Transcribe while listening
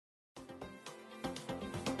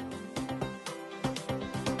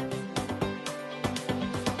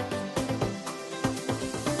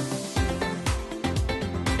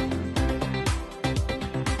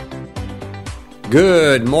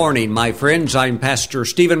Good morning, my friends. I'm Pastor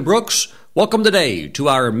Stephen Brooks. Welcome today to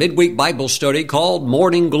our midweek Bible study called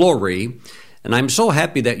Morning Glory. And I'm so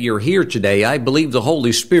happy that you're here today. I believe the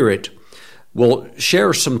Holy Spirit will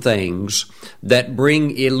share some things that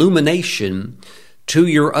bring illumination to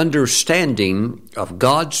your understanding of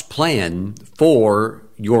God's plan for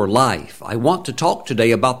your life. I want to talk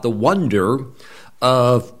today about the wonder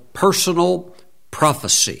of personal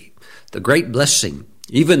prophecy, the great blessing,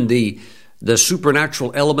 even the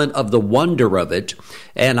supernatural element of the wonder of it.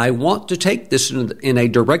 And I want to take this in a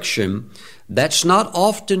direction that's not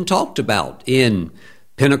often talked about in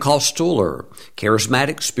Pentecostal or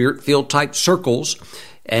charismatic, spirit-filled type circles.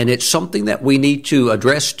 And it's something that we need to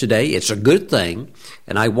address today. It's a good thing.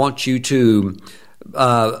 And I want you to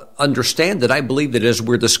understand that I believe that as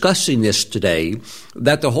we're discussing this today,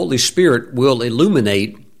 that the Holy Spirit will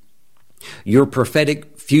illuminate your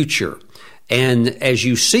prophetic future. And as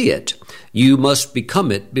you see it, you must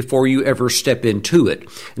become it before you ever step into it.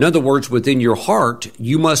 In other words, within your heart,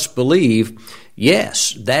 you must believe,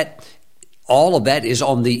 yes, that all of that is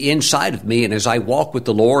on the inside of me. And as I walk with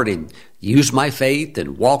the Lord and use my faith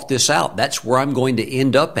and walk this out, that's where I'm going to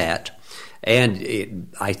end up at.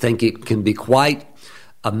 And I think it can be quite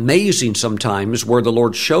amazing sometimes where the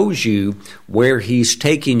Lord shows you where He's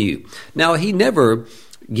taking you. Now, He never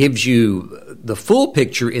gives you the full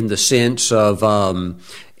picture in the sense of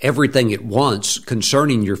everything at once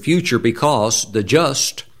concerning your future, because the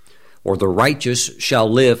just or the righteous shall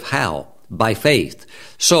live how? By faith.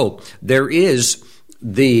 So there is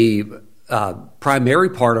the primary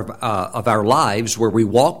part of our lives where we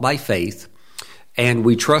walk by faith and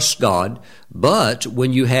we trust God. But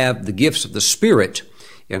when you have the gifts of the Spirit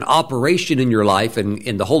in operation in your life,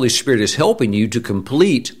 and the Holy Spirit is helping you to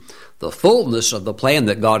complete the fullness of the plan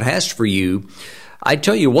that God has for you, I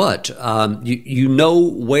tell you what, you know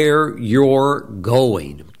where you're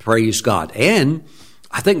going. Praise God. And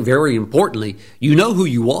I think very importantly, you know who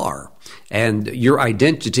you are and your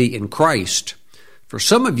identity in Christ. For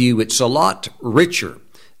some of you, it's a lot richer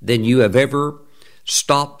than you have ever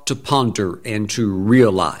stopped to ponder and to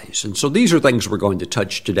realize. And so these are things we're going to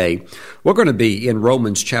touch today. We're going to be in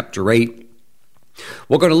Romans chapter 8.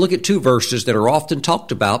 We're going to look at two verses that are often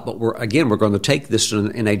talked about, but we're going to take this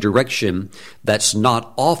in a direction that's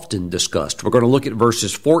not often discussed. We're going to look at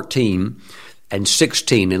verses 14 and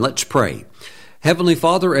 16, and let's pray. Heavenly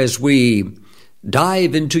Father, as we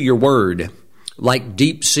dive into your word, like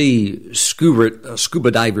deep sea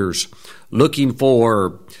scuba divers looking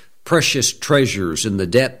for precious treasures in the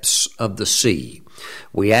depths of the sea,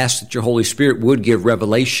 we ask that your Holy Spirit would give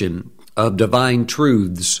revelation of divine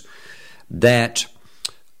truths that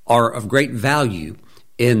are of great value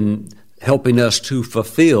in helping us to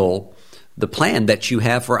fulfill the plan that you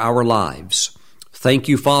have for our lives. Thank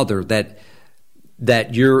you, Father,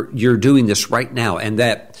 that you're doing this right now, and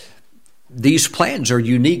that these plans are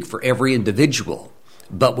unique for every individual,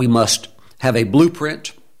 but we must have a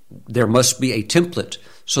blueprint. There must be a template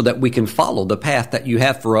so that we can follow the path that you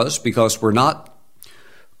have for us, because we're not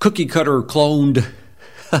cookie-cutter cloned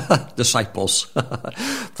disciples.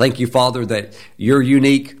 Thank you, Father, that you're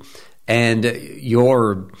unique and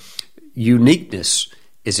your uniqueness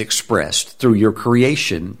is expressed through your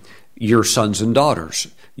creation, your sons and daughters,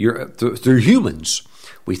 through humans.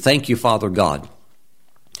 We thank you, Father God.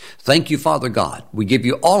 Thank you, Father God. We give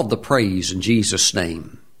you all of the praise in Jesus'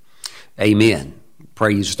 name. Amen.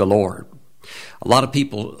 Praise the Lord. A lot of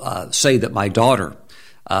people say that my daughter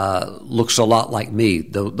looks a lot like me,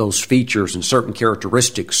 those features and certain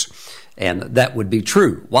characteristics, and that would be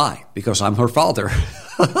true. Why? Because I'm her father.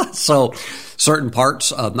 So certain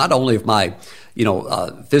parts of not only of my,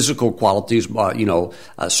 physical qualities,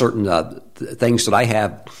 certain things that I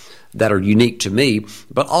have that are unique to me,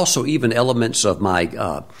 but also even elements of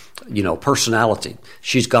my, personality.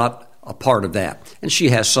 She's got a part of that. And she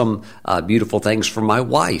has some beautiful things from my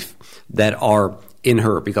wife that are in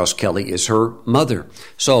her, because Kelly is her mother.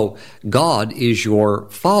 So God is your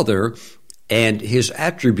Father, and His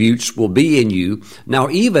attributes will be in you. Now,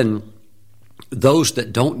 even those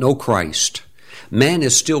that don't know Christ, man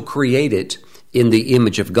is still created in the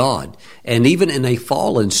image of God. And even in a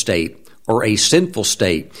fallen state or a sinful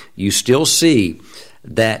state, you still see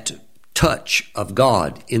that touch of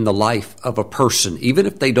God in the life of a person. Even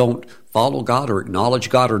if they don't follow God or acknowledge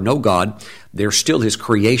God or know God, they're still His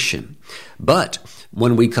creation. But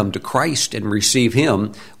when we come to Christ and receive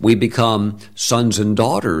Him, we become sons and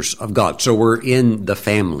daughters of God. So we're in the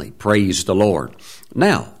family. Praise the Lord.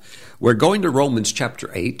 Now, we're going to Romans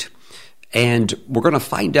chapter 8, and we're going to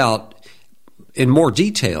find out in more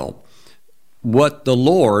detail what the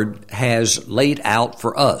Lord has laid out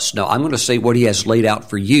for us. Now, I'm going to say what He has laid out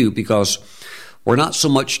for you, because we're not so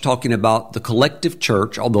much talking about the collective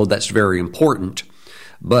church, although that's very important,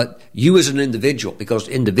 but you as an individual, because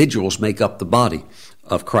individuals make up the body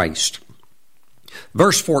of Christ.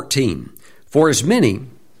 Verse 14, for as many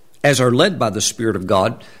as are led by the Spirit of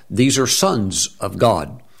God, these are sons of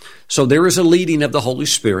God. So there is a leading of the Holy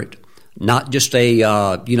Spirit, not just a,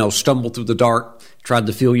 stumble through the dark, try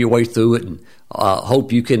to feel your way through it and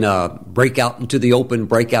hope you can break out into the open,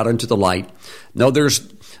 break out into the light. No,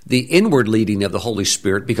 there's the inward leading of the Holy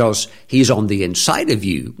Spirit, because He's on the inside of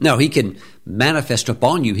you. Now, He can manifest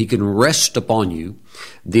upon you. He can rest upon you.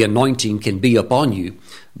 The anointing can be upon you.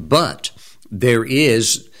 But there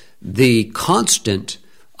is the constant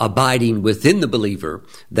abiding within the believer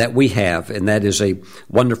that we have, and that is a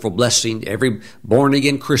wonderful blessing. Every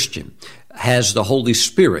born-again Christian has the Holy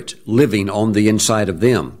Spirit living on the inside of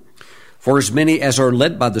them. For as many as are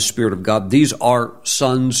led by the Spirit of God, these are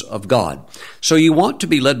sons of God. So you want to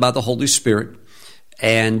be led by the Holy Spirit,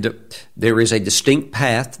 and there is a distinct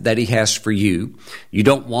path that He has for you. You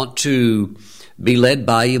don't want to be led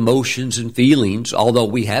by emotions and feelings, although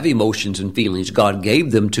we have emotions and feelings. God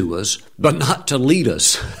gave them to us, but not to lead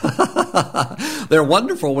us. They're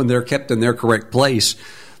wonderful when they're kept in their correct place.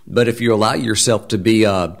 But if you allow yourself to be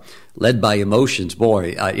led by emotions,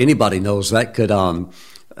 boy, anybody knows that could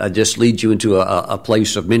just lead you into a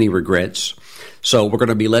place of many regrets. So we're going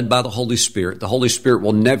to be led by the Holy Spirit. The Holy Spirit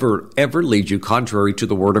will never, ever lead you contrary to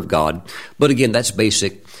the Word of God. But again, that's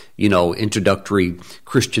basic, introductory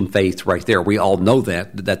Christian faith right there. We all know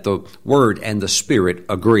that the Word and the Spirit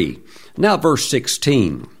agree. Now, verse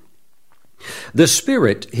 16. The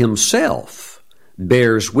Spirit Himself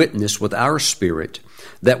bears witness with our spirit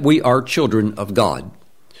that we are children of God.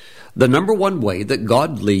 The number one way that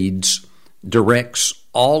God leads, directs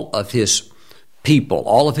all of His people,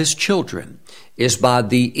 all of His children, is by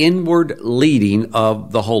the inward leading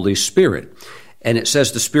of the Holy Spirit. And it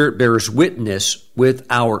says the Spirit bears witness with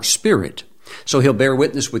our spirit. So He'll bear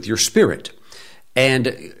witness with your spirit.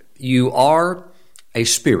 And you are a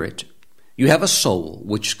spirit. You have a soul,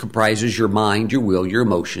 which comprises your mind, your will, your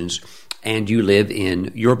emotions, and you live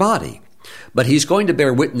in your body. But He's going to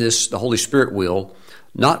bear witness, the Holy Spirit will,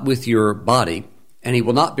 not with your body, and He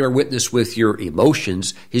will not bear witness with your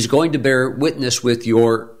emotions. He's going to bear witness with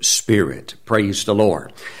your spirit. Praise the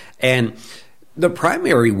Lord. And the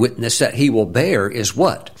primary witness that He will bear is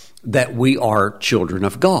what? That we are children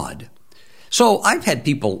of God. So I've had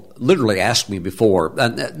people literally ask me before,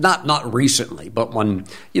 not recently, but when,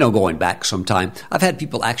 going back some time, I've had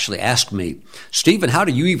people actually ask me, Stephen, how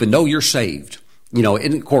do you even know you're saved?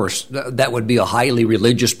 And of course, that would be a highly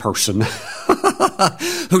religious person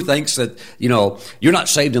who thinks that, you're not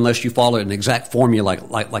saved unless you follow an exact formula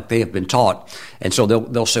like they have been taught. And so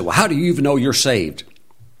they'll say, well, how do you even know you're saved?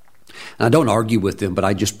 And I don't argue with them, but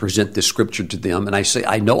I just present this scripture to them. And I say,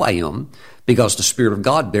 I know I am, because the Spirit of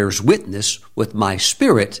God bears witness with my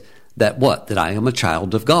spirit that what? That I am a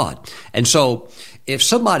child of God. And so if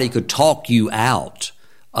somebody could talk you out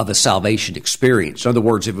of a salvation experience, in other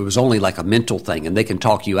words, if it was only like a mental thing and they can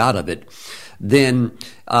talk you out of it, then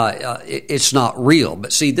it's not real.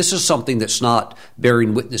 But see, this is something that's not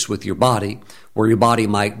bearing witness with your body, where your body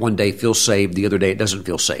might one day feel saved, the other day it doesn't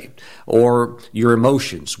feel saved. Or your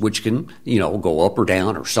emotions, which can, go up or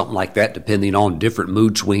down or something like that, depending on different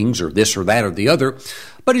mood swings or this or that or the other.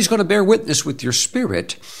 But He's going to bear witness with your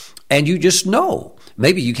spirit, and you just know.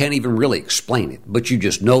 Maybe you can't even really explain it, but you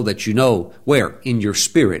just know that you know where? In your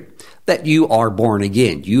spirit, that you are born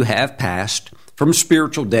again. You have passed from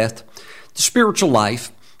spiritual death to spiritual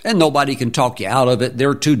life, and nobody can talk you out of it.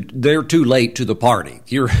 They're too late to the party.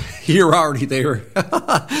 You're already there.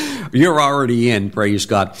 You're already in, praise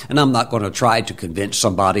God. And I'm not going to try to convince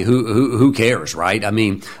somebody who cares, right? I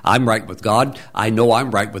mean, I'm right with God. I know I'm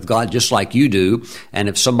right with God just like you do. And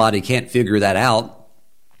if somebody can't figure that out,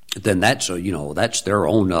 then that's their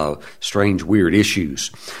own strange, weird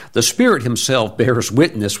issues. The Spirit Himself bears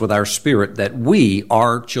witness with our spirit that we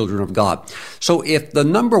are children of God. So if the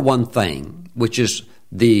number one thing, which is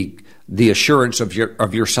the assurance of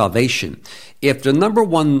your salvation, if the number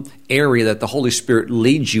one area that the Holy Spirit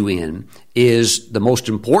leads you in is the most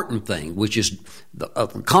important thing, which is the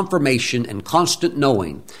confirmation and constant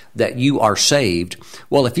knowing that you are saved,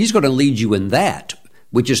 well, if He's going to lead you in that,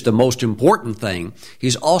 which is the most important thing,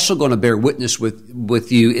 He's also going to bear witness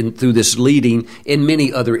with you through this leading in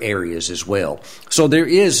many other areas as well. So there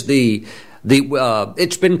is the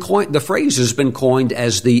It's been coined. The phrase has been coined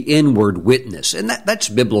as the inward witness, and that's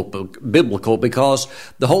biblical because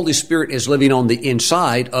the Holy Spirit is living on the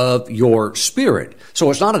inside of your spirit. So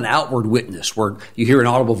it's not an outward witness where you hear an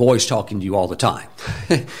audible voice talking to you all the time.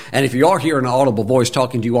 And if you are hearing an audible voice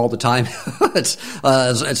talking to you all the time,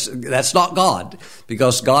 that's not God,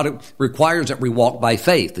 because God requires that we walk by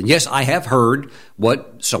faith. And yes, I have heard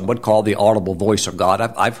what some would call the audible voice of God.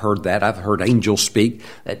 I've heard that. I've heard angels speak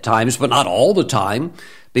at times, but not all the time,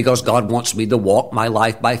 because God wants me to walk my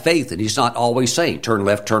life by faith. And He's not always saying, turn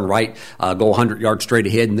left, turn right, go 100 yards straight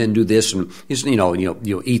ahead and then do this. And He's,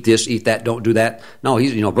 eat this, eat that, don't do that. No,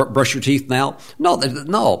 He's, brush your teeth now. No.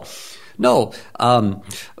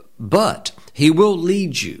 But He will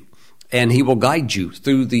lead you and He will guide you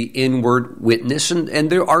through the inward witness. And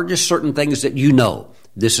there are just certain things that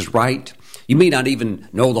this is right. You may not even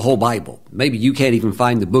know the whole Bible. Maybe you can't even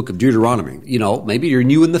find the book of Deuteronomy. Maybe you're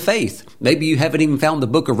new in the faith. Maybe you haven't even found the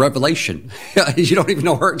book of Revelation. You don't even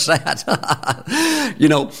know where it's at.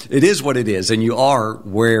 It is what it is, and you are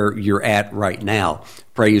where you're at right now.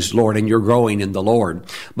 Praise the Lord, and you're growing in the Lord.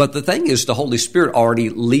 But the thing is, the Holy Spirit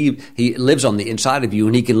He lives on the inside of you,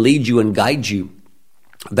 and He can lead you and guide you.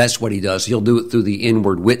 That's what He does. He'll do it through the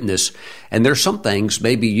inward witness. And there's some things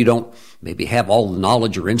maybe you don't have all the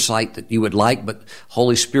knowledge or insight that you would like, but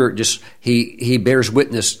Holy Spirit just, He bears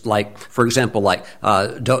witness, like, for example,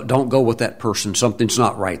 don't go with that person. Something's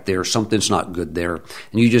not right there. Something's not good there.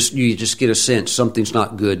 And you just get a sense something's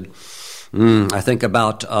not good. I think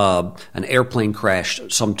about an airplane crash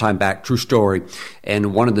some time back, true story,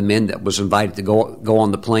 and one of the men that was invited to go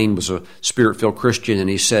on the plane was a Spirit-filled Christian, and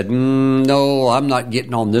he said, no, I'm not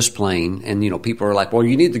getting on this plane. And, people are like, well,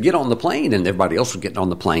 you need to get on the plane, and everybody else was getting on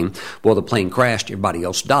the plane. Well, the plane crashed, everybody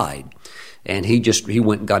else died. And he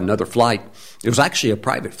went and got another flight. It was actually a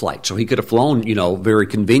private flight, so he could have flown, very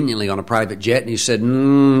conveniently on a private jet. And he said,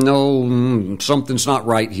 no, something's not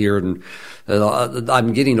right here. And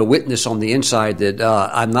I'm getting a witness on the inside that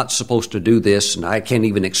I'm not supposed to do this, and I can't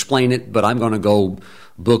even explain it, but I'm going to go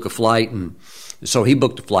book a flight. And so he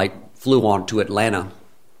booked a flight, flew on to Atlanta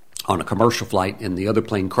on a commercial flight, and the other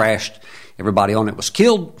plane crashed. Everybody on it was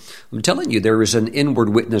killed. I'm telling you, there is an inward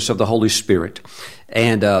witness of the Holy Spirit.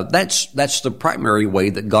 And that's the primary way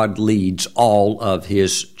that God leads all of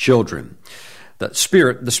His children. The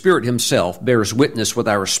Spirit Himself bears witness with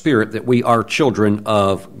our spirit that we are children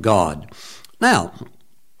of God. Now,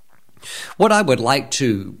 what I would like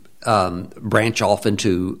to branch off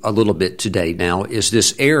into a little bit today now is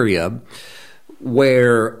this area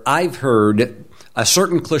where I've heard a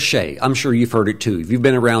certain cliche. I'm sure you've heard it too. If you've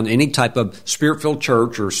been around any type of Spirit-filled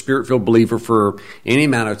church or Spirit-filled believer for any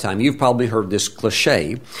amount of time, you've probably heard this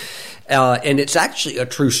cliche. And it's actually a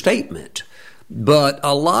true statement. But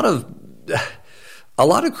a lot of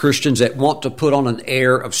Christians that want to put on an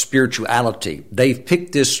air of spirituality, they've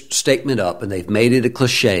picked this statement up and they've made it a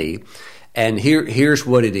cliche. And here's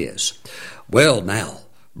what it is. Well, now,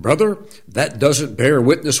 brother, that doesn't bear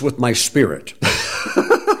witness with my spirit.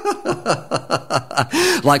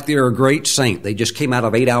 Like they're a great saint. They just came out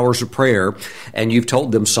of 8 hours of prayer, and you've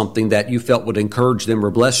told them something that you felt would encourage them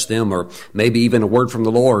or bless them, or maybe even a word from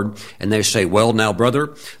the Lord, and they say, well, now,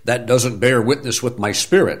 brother, that doesn't bear witness with my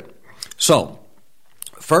spirit. So,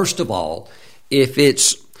 first of all, if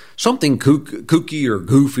it's something kooky or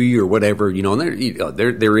goofy or whatever, and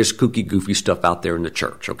there is kooky, goofy stuff out there in the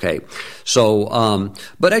church, okay? So,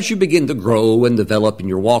 but as you begin to grow and develop in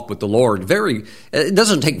your walk with the Lord, it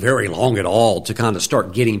doesn't take very long at all to kind of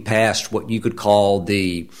start getting past what you could call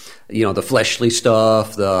the fleshly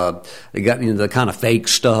stuff, the kind of fake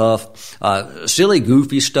stuff, silly,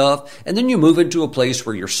 goofy stuff. And then you move into a place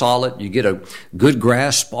where you're solid. You get a good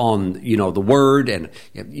grasp on, the Word, and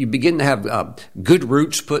you begin to have good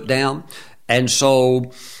roots put down. And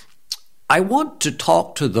so I want to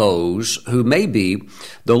talk to those who maybe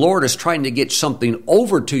the Lord is trying to get something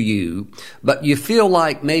over to you, but you feel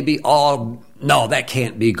like maybe, oh, no, that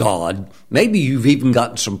can't be God. Maybe you've even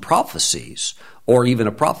gotten some prophecies, or even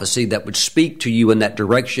a prophecy that would speak to you in that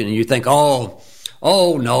direction, and you think, oh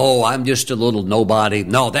no, I'm just a little nobody.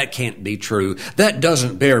 No, that can't be true. That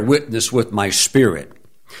doesn't bear witness with my spirit.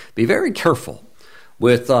 Be very careful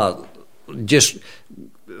with just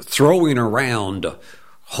throwing around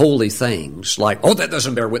holy things like, oh, that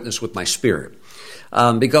doesn't bear witness with my spirit.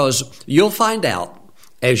 Because you'll find out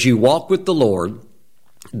as you walk with the Lord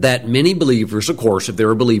that many believers, of course, if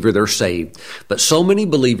they're a believer, they're saved, but so many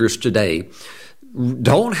believers today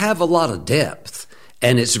don't have a lot of depth.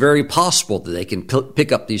 And it's very possible that they can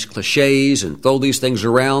pick up these cliches and throw these things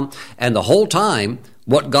around. And the whole time,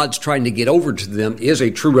 what God's trying to get over to them is a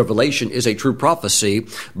true revelation, is a true prophecy,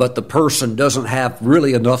 but the person doesn't have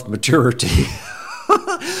really enough maturity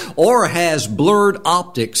or has blurred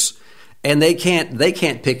optics, and they can't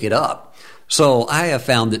pick it up. So I have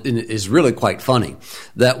found that it is really quite funny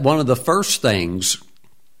that one of the first things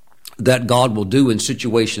that God will do in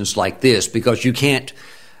situations like this, because you can't,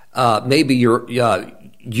 maybe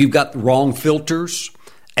you've got the wrong filters,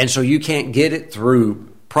 and so you can't get it through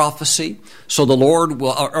prophecy. So the Lord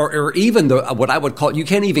will, or even what I would call, you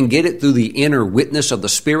can't even get it through the inner witness of the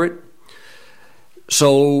Spirit.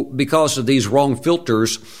 So because of these wrong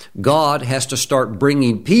filters, God has to start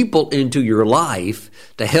bringing people into your life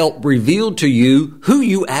to help reveal to you who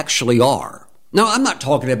you actually are. Now, I'm not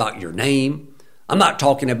talking about your name. I'm not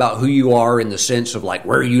talking about who you are in the sense of like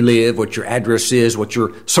where you live, what your address is, what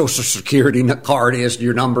your social security card is,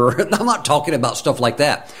 your number. I'm not talking about stuff like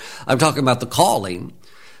that. I'm talking about the calling,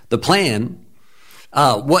 the plan,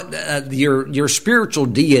 your spiritual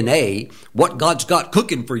DNA, what God's got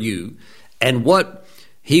cooking for you, and what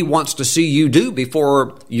He wants to see you do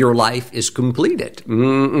before your life is completed.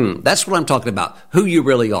 That's what I'm talking about, who you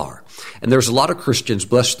really are. And there's a lot of Christians,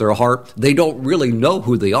 bless their heart, they don't really know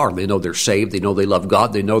who they are. They know they're saved. They know they love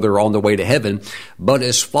God. They know they're on their way to heaven. But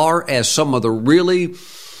as far as some of the really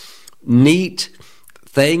neat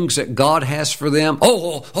things that God has for them,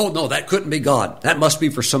 oh no, that couldn't be God. That must be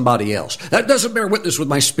for somebody else. That doesn't bear witness with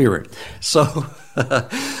my spirit. So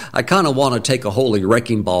I kind of want to take a holy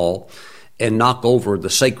wrecking ball and knock over the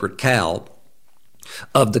sacred cow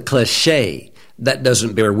of the cliche that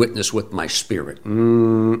doesn't bear witness with my spirit.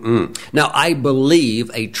 Now, I believe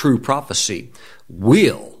a true prophecy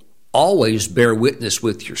will always bear witness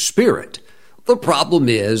with your spirit. The problem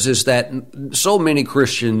is that so many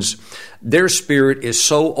Christians, their spirit is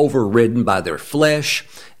so overridden by their flesh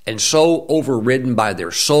and so overridden by their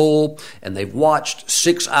soul, and they've watched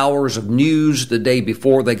 6 hours of news the day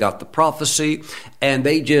before they got the prophecy, and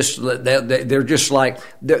they're just like,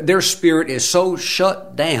 their spirit is so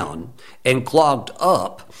shut down and clogged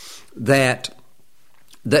up that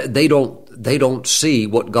they don't see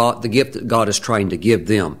what God, the gift that God is trying to give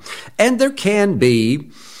them. And there can be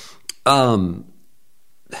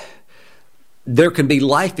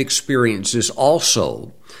life experiences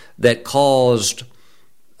also that caused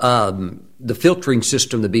the filtering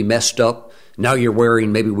system to be messed up. Now you're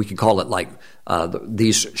wearing, maybe we could call it like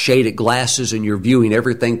these shaded glasses, and you're viewing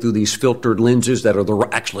everything through these filtered lenses that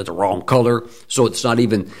are actually the wrong color. So it's not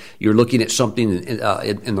even, you're looking at something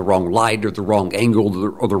in the wrong light or the wrong angle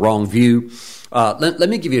or the wrong view. Let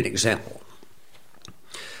me give you an example.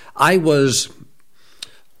 I was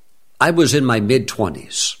in my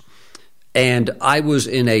mid-20s, and I was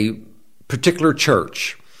in a particular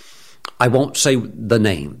church. I won't say the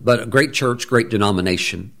name, but a great church, great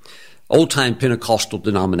denomination, old-time Pentecostal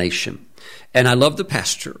denomination. And I loved the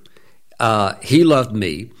pastor. He loved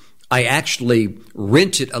me. I actually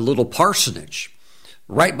rented a little parsonage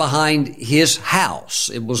right behind his house.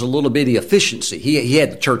 It was a little bitty efficiency. He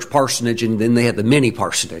had the church parsonage, and then they had the mini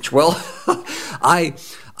parsonage. Well, I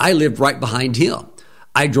lived right behind him.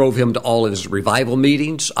 I drove him to all of his revival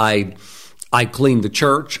meetings. I cleaned the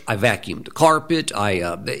church. I vacuumed the carpet.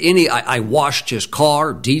 I washed his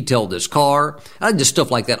car, detailed his car. I did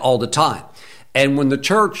stuff like that all the time. And when the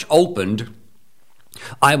church opened,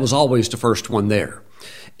 I was always the first one there.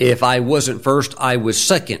 If I wasn't first, I was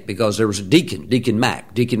second, because there was a deacon, Deacon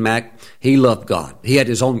Mack. Deacon Mack, he loved God. He had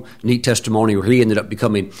his own neat testimony where he ended up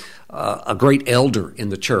becoming a great elder in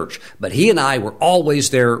the church. But he and I were always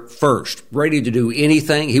there first, ready to do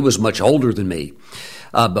anything. He was much older than me.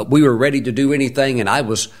 But we were ready to do anything, and I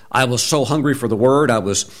was so hungry for the Word. I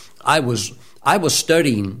was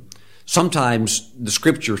studying sometimes the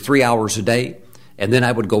Scripture 3 hours a day, and then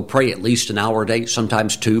I would go pray at least an hour a day,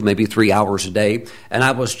 sometimes 2, maybe 3 hours a day. And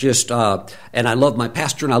I was just, and I loved my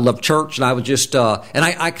pastor, and I loved church, and I was just, and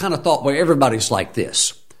I kind of thought, well, everybody's like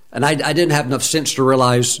this. And I didn't have enough sense to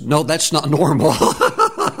realize, no, that's not normal.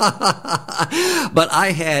 But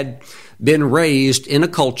I had been raised in a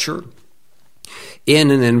culture,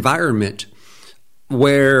 in an environment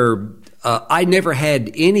where I never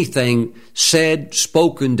had anything said,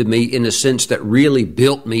 spoken to me in a sense that really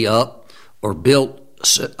built me up or built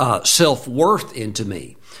self-worth into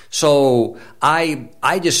me. So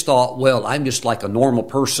I just thought, well, I'm just like a normal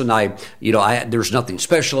person. There's nothing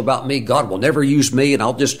special about me. God will never use me, and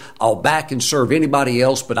I'll back and serve anybody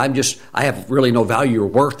else. But I have really no value or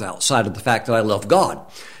worth outside of the fact that I love God.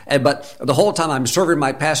 But the whole time I'm serving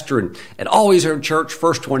my pastor and always in church,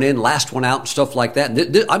 first one in, last one out, and stuff like that.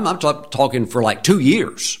 I'm talking for like 2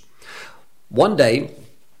 years. One day,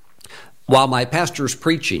 while my pastor's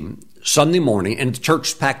preaching, Sunday morning, and the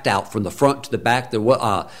church's packed out from the front to the back,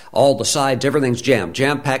 all the sides, everything's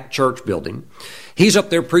jam-packed church building. He's up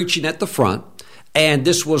there preaching at the front, and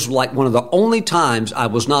this was like one of the only times I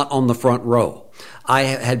was not on the front row. I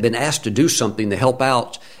had been asked to do something to help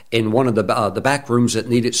out in one of the back rooms that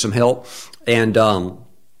needed some help, and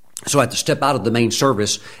so I had to step out of the main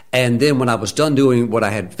service, and then when I was done doing what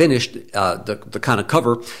I had finished, the kind of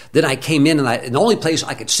cover, then I came in, and the only place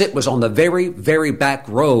I could sit was on the very, very back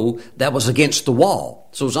row that was against the wall.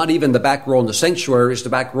 So it's not even the back row in the sanctuary, it's the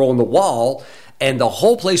back row on the wall, and the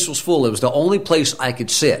whole place was full. It was the only place I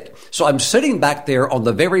could sit. So I'm sitting back there on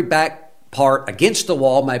the very back part against the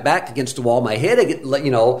wall, my back against the wall, my head,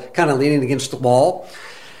 kind of leaning against the wall,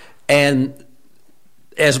 and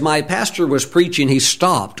as my pastor was preaching, he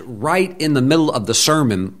stopped right in the middle of the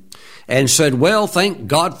sermon and said, "Well, thank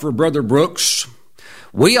God for Brother Brooks.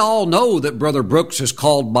 We all know that Brother Brooks is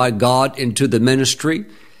called by God into the ministry."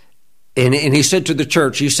 And he said to the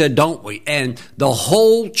church, he said, "Don't we?" And the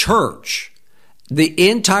whole church, the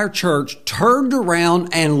entire church turned around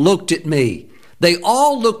and looked at me. They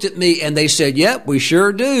all looked at me and they said, "Yep, we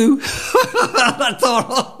sure do." I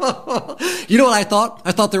thought, you know what I thought?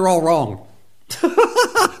 I thought they were all wrong.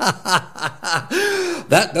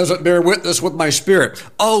 That doesn't bear witness with my spirit.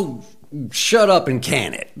 Oh, shut up and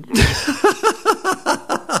can it.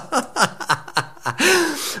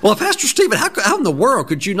 Well, Pastor Stephen, how in the world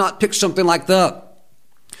could you not pick something like that?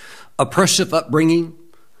 Oppressive upbringing,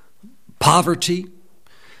 poverty,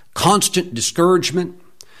 constant discouragement,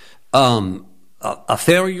 a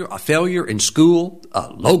failure in school,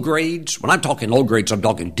 low grades. When I'm talking low grades, I'm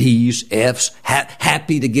talking D's, F's,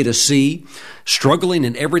 happy to get a C, struggling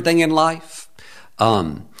in everything in life.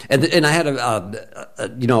 And I had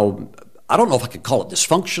I don't know if I could call it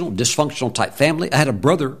dysfunctional type family. I had an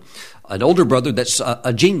older brother that's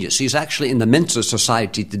a genius. He's actually in the Mensa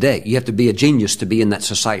Society today. You have to be a genius to be in that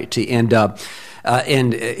society.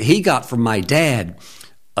 And he got from my dad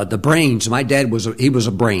the brains. My dad was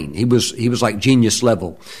a brain. He was like genius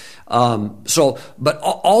level. But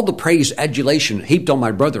all the praise, adulation heaped on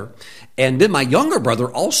my brother. And then my younger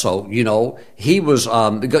brother also, he was,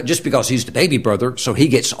 just because he's the baby brother, so he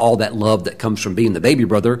gets all that love that comes from being the baby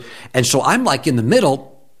brother. And so I'm like in the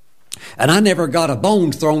middle, and I never got a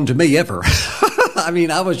bone thrown to me ever. I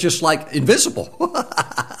mean, I was just like invisible.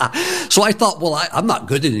 So I thought, well, I'm not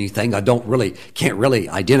good at anything. Can't really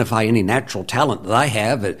identify any natural talent that I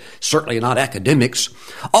have. Certainly not academics.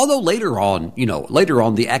 Although later on,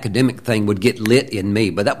 the academic thing would get lit in me,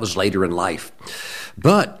 but that was later in life.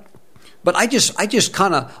 But I just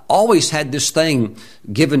kind of always had this thing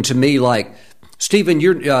given to me like, Stephen,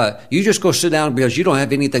 you just go sit down because you don't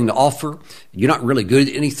have anything to offer. You're not really good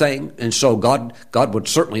at anything. And so God would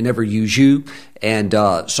certainly never use you. And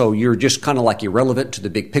so you're just kind of like irrelevant to the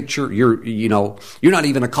big picture. You're not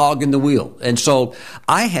even a cog in the wheel. And so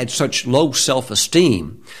I had such low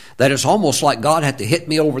self-esteem that it's almost like God had to hit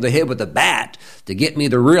me over the head with a bat to get me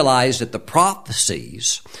to realize that the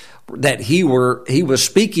prophecies that he was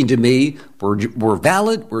speaking to me were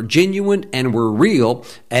valid, were genuine, and were real.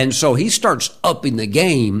 And so he starts upping the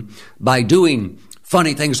game by doing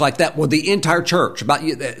funny things like that. Well, the entire church,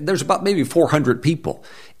 there's about maybe 400 people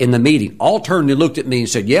in the meeting, all turned and looked at me and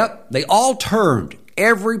said, "Yep." They all turned.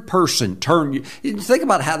 Every person turned. Think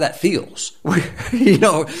about how that feels.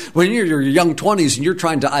 When you're your young 20s and you're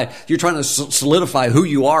trying to solidify who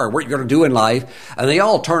you are, what you're going to do in life, and they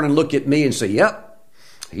all turn and look at me and say, "Yep.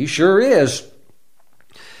 He sure is."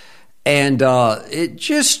 And it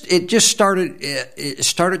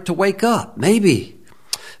started to wake up. Maybe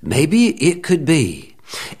it could be.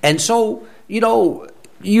 And so,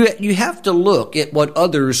 you have to look at what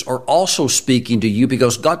others are also speaking to you,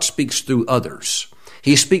 because God speaks through others.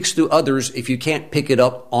 He speaks through others if you can't pick it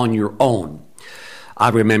up on your own. I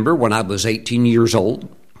remember when I was 18 years old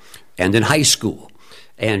and in high school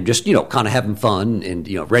and just, kind of having fun and,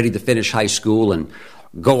 ready to finish high school and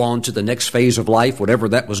go on to the next phase of life, whatever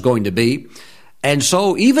that was going to be. And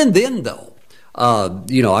so even then, though,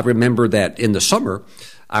 I remember that in the summer,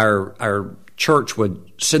 our church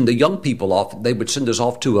would send the young people off. They would send us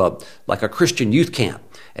off to a Christian youth camp.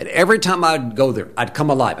 And every time I'd go there, I'd come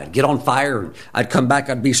alive. I'd get on fire, and I'd come back.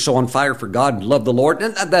 I'd be so on fire for God and love the Lord.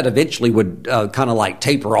 And that eventually would kind of like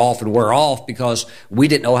taper off and wear off, because we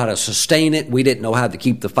didn't know how to sustain it. We didn't know how to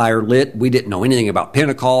keep the fire lit. We didn't know anything about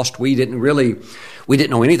Pentecost. We didn't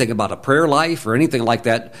know anything about a prayer life or anything like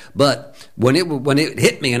that. But when it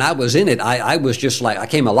hit me and I was in it, I was just like, I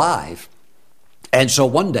came alive. And so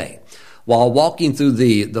one day, while walking through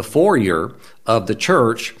the foyer of the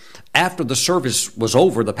church, after the service was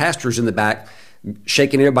over, the pastor's in the back,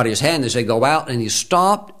 shaking everybody's hand as they go out, and he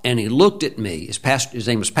stopped and he looked at me. His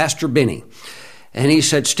name was Pastor Benny. And he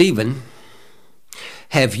said, Stephen,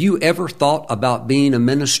 have you ever thought about being a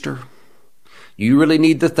minister? You really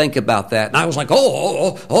need to think about that. And I was like,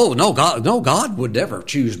 no, God would never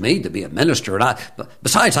choose me to be a minister. And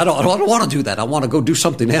besides, I don't want to do that. I want to go do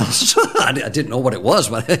something else. I didn't know what it was,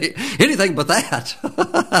 but anything but that.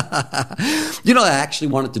 You know what I actually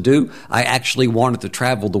wanted to do? I actually wanted to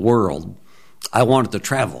travel the world. I wanted to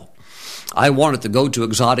travel. I wanted to go to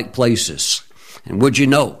exotic places. And would you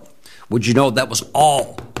know that was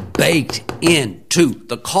all baked into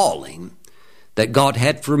the calling that God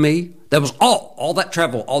had for me? That was all that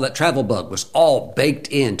travel bug was all baked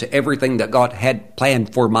into everything that God had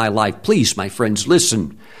planned for my life. Please, my friends,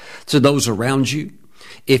 listen to those around you.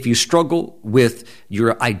 If you struggle with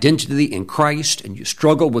your identity in Christ and you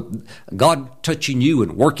struggle with God touching you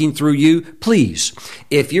and working through you, please,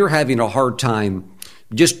 if you're having a hard time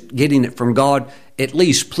just getting it from God, at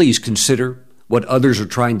least please consider what others are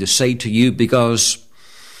trying to say to you, because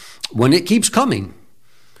when it keeps coming,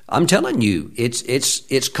 I'm telling you,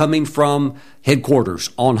 it's coming from headquarters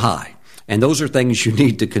on high. And those are things you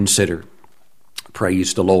need to consider.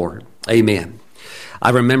 Praise the Lord. Amen. I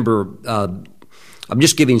remember, I'm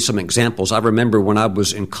just giving some examples. I remember when I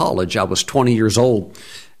was in college, I was 20 years old,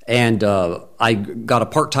 and I got a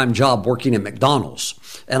part-time job working at McDonald's.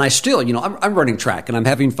 And I still, I'm running track and I'm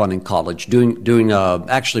having fun in college doing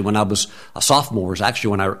actually when I was a sophomore is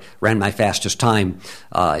actually when I ran my fastest time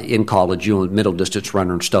in college, middle distance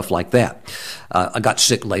runner and stuff like that. I got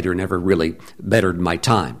sick later, never really bettered my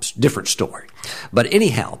times. Different story. But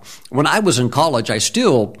anyhow, when I was in college, I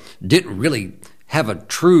still didn't really have a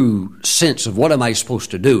true sense of what am I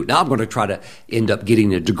supposed to do. Now I'm going to try to end up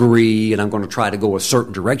getting a degree and I'm going to try to go a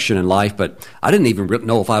certain direction in life, but I didn't even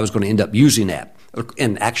know if I was going to end up using that.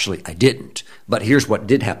 And actually I didn't. But here's what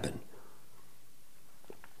did happen.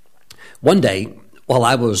 One day while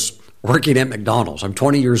I was working at McDonald's, I'm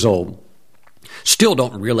 20 years old, still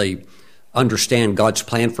don't really understand God's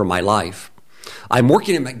plan for my life. I'm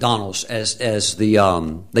working at McDonald's as they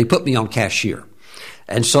put me on cashier.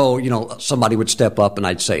 And so, somebody would step up and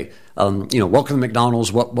I'd say, welcome to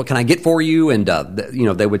McDonald's. What can I get for you? And,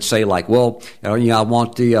 they would say like, well, I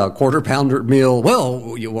want the quarter pounder meal.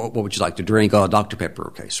 Well, what would you like to drink? Oh, Dr. Pepper.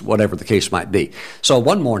 Okay. So whatever the case might be. So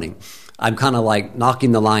one morning I'm kind of like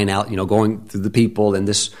knocking the line out, going through the people, and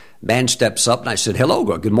this man steps up and I said, hello,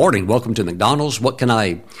 good morning. Welcome to McDonald's. What can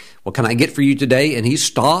I get for you today? And he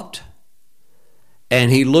stopped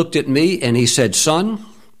and he looked at me and he said, son,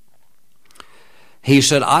 he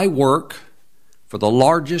said, I work for the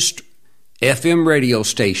largest FM radio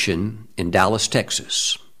station in Dallas,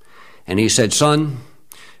 Texas. And he said, son,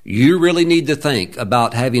 you really need to think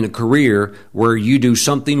about having a career where you do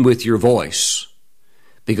something with your voice,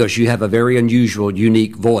 because you have a very unusual,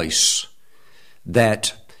 unique voice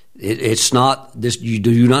that it's not this. You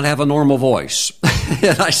do not have a normal voice.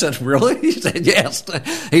 And I said, really? He said, yes.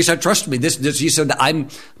 He said, trust me. He said, I'm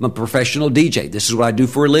a professional DJ. This is what I do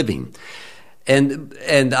for a living.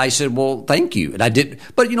 And I said, well, thank you. And I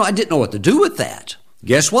didn't know what to do with that.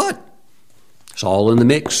 Guess what? It's all in the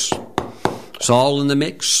mix. It's all in the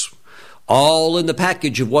mix. All in the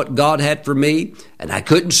package of what God had for me, and I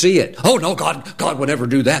couldn't see it. Oh, no, God would never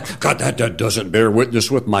do that. God, that doesn't bear witness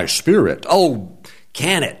with my spirit. Oh,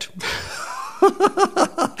 can it?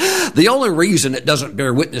 The only reason it doesn't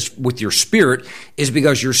bear witness with your spirit is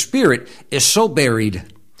because your spirit is so buried,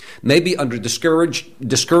 maybe under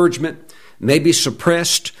discouragement, maybe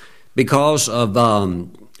suppressed because of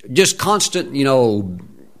just constant,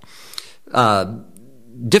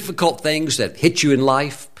 difficult things that hit you in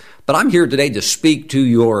life. But I'm here today to speak to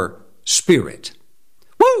your spirit.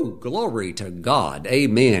 Woo! Glory to God.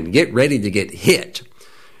 Amen. Get ready to get hit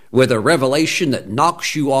with a revelation that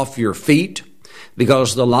knocks you off your feet,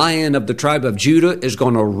 because the Lion of the tribe of Judah is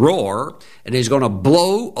going to roar, and he's going to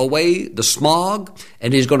blow away the smog,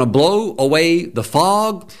 and he's going to blow away the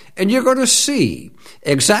fog, and you're going to see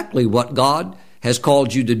exactly what God has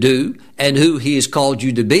called you to do and who he has called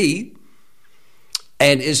you to be.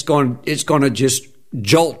 And it's going to just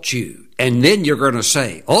jolt you. And then you're going to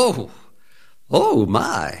say, oh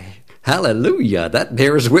my, hallelujah, that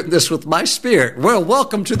bears witness with my spirit. Well,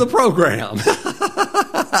 welcome to the program.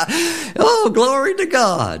 Oh, glory to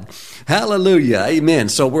God. Hallelujah. Amen.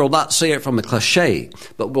 So we'll not say it from a cliche,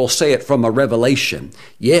 but we'll say it from a revelation.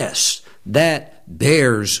 Yes, that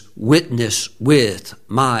bears witness with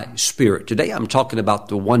my spirit. Today I'm talking about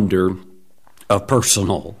the wonder of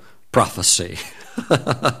personal prophecy.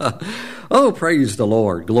 Oh, praise the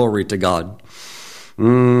Lord. Glory to God.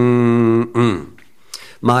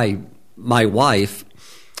 My My wife,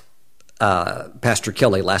 Pastor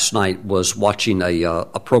Kelly, last night was watching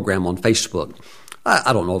a program on Facebook.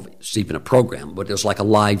 I don't know if it's even a program, but it was like a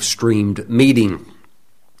live streamed meeting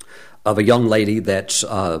of a young lady that's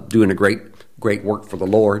doing a great work for the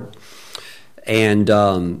Lord.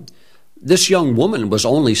 And this young woman was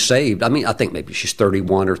only saved, I think maybe she's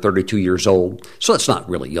 31 or 32 years old, so it's not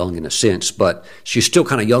really young in a sense, but she's still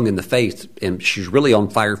kind of young in the faith, and she's really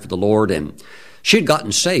on fire for the Lord. And she had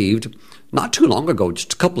gotten saved not too long ago,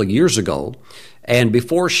 just a couple of years ago, and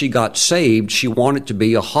before she got saved, she wanted to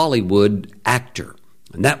be a Hollywood actor,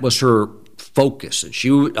 and that was her focus. And she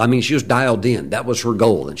was dialed in. That was her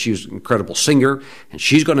goal, and she was an incredible singer, and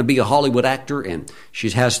she's going to be a Hollywood actor, and she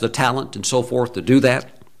has the talent and so forth to do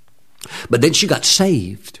that. But then she got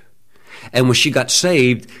saved, and when she got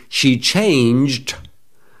saved, she changed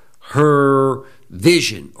her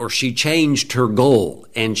vision, or she changed her goal,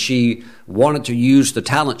 and she wanted to use the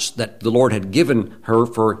talents that the Lord had given her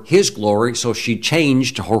for His glory. So she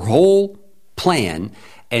changed her whole plan,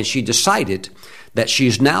 and she decided that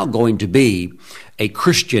she's now going to be a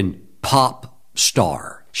Christian pop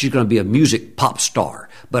star. She's going to be a music pop star,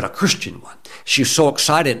 but a Christian one. She's so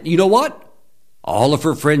excited. You know what? All of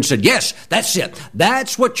her friends said, yes, that's it.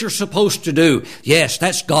 That's what you're supposed to do. Yes,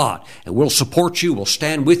 that's God. And we'll support you. We'll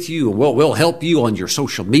stand with you. And we'll help you on your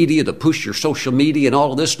social media to push your social media and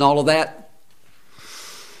all of this and all of that.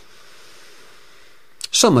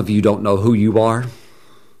 Some of you don't know who you are.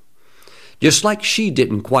 Just like she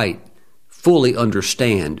didn't quite fully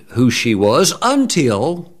understand who she was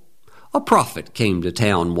until a prophet came to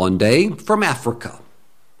town one day from Africa,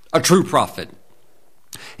 a true prophet.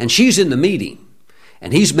 And she's in the meeting,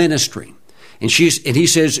 and he's ministering, and he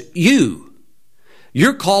says,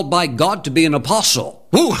 you're called by God to be an apostle.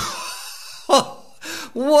 Ooh.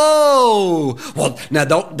 Whoa! Well, now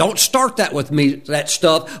don't start that with me, that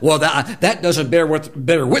stuff. Well, that doesn't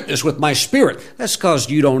bear witness with my spirit. That's because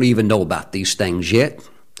you don't even know about these things yet.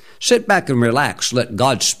 Sit back and relax. Let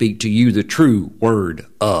God speak to you the true word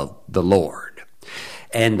of the Lord.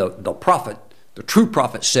 And the prophet, the true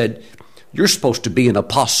prophet, said, you're supposed to be an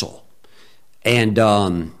apostle. And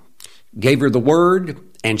gave her the word,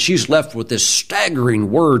 and she's left with this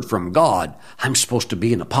staggering word from God. I'm supposed to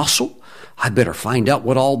be an apostle? I better find out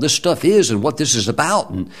what all this stuff is and what this is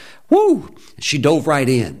about. And whoo, she dove right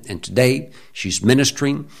in. And today she's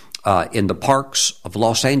ministering in the parks of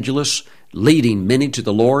Los Angeles, leading many to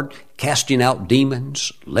the Lord, casting out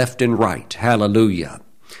demons left and right. Hallelujah.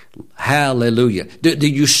 Hallelujah. Do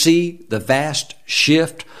you see the vast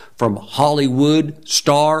shift from Hollywood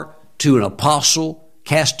star to an apostle,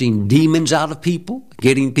 casting demons out of people,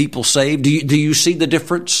 getting people saved? Do you see the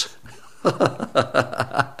difference?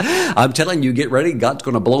 I'm telling you, get ready. God's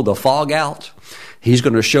going to blow the fog out. He's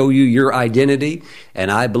going to show you your identity.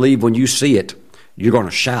 And I believe when you see it, you're going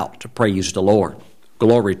to shout to praise the Lord.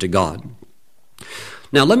 Glory to God.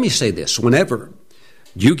 Now, let me say this. Whenever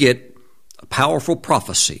you get a powerful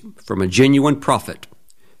prophecy from a genuine prophet,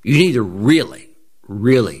 you need to really,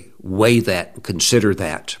 really weigh that and consider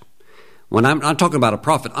that. When I'm talking about a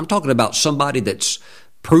prophet, I'm talking about somebody that's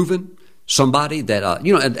proven, somebody that,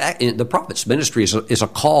 and the prophet's ministry is a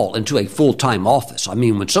call into a full-time office. I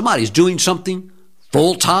mean, when somebody's doing something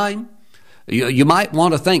full-time, you might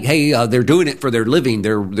want to think, hey, they're doing it for their living.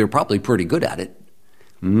 They're probably pretty good at it.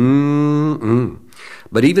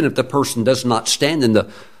 But even if the person does not stand in the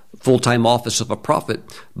full-time office of a prophet,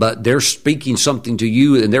 but they're speaking something to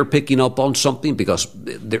you and they're picking up on something because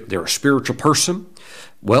they're a spiritual person,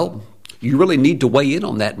 well, you really need to weigh in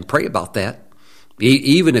on that and pray about that.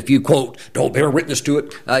 Even if you, quote, don't bear witness to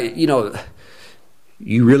it,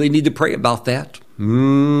 you really need to pray about that.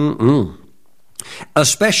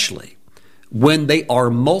 Especially when they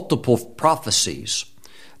are multiple prophecies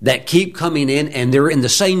that keep coming in and they're in the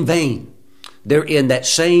same vein. They're in that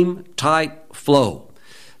same type flow.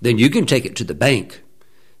 Then you can take it to the bank.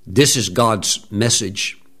 This is God's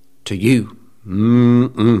message to you.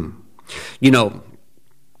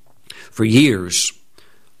 For years,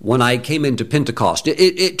 when I came into Pentecost,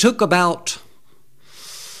 it took about,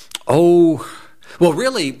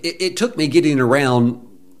 it took me getting around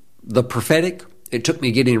the prophetic. It took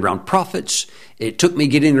me getting around prophets. It took me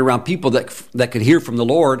getting around people that could hear from the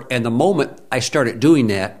Lord. And the moment I started doing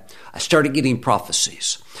that, I started getting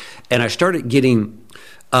prophecies. And I started getting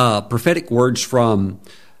prophetic words from,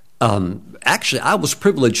 actually, I was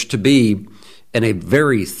privileged to be in a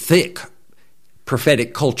very thick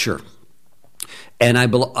prophetic culture. And I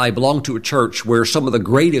belong to a church where some of the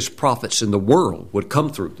greatest prophets in the world would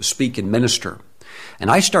come through to speak and minister. And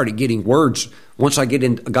I started getting words. Once I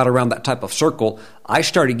got around that type of circle, I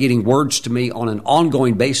started getting words to me on an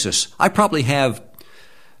ongoing basis. I probably have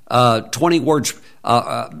 20 words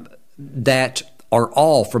that are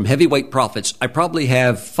all from heavyweight prophets. I probably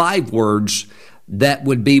have 5 words that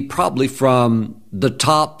would be probably from the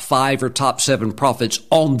top 5 or top 7 prophets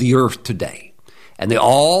on the earth today. And they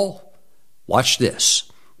all, watch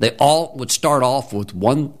this, they all would start off with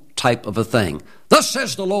one type of a thing. Thus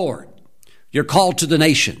says the Lord, you're called to the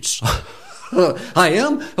nations. I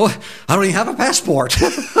am? Oh, I don't even have a passport.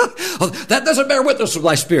 That doesn't bear witness with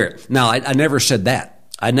my spirit. No, I never said that.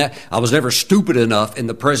 I was never stupid enough in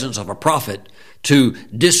the presence of a prophet to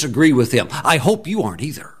disagree with him. I hope you aren't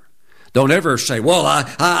either. Don't ever say, well,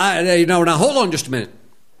 now hold on just a minute.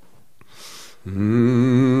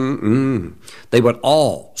 They would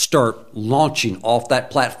all start launching off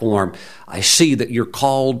that platform. I see that you're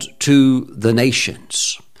called to the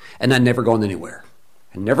nations. And I've never gone anywhere.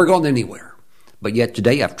 But yet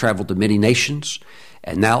today I've traveled to many nations.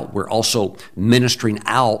 And now we're also ministering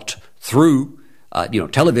out through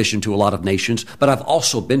television to a lot of nations. But I've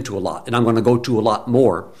also been to a lot. And I'm going to go to a lot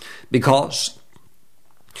more because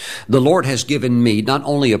the Lord has given me not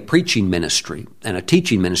only a preaching ministry and a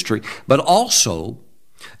teaching ministry, but also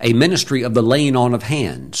a ministry of the laying on of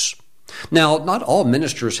hands. Now, not all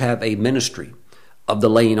ministers have a ministry of the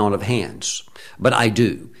laying on of hands, but I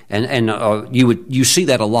do. And you see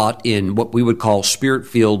that a lot in what we would call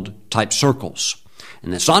spirit-filled type circles.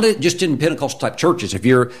 And it's not just in Pentecostal type churches.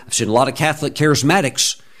 I've seen a lot of Catholic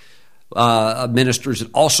charismatics ministers that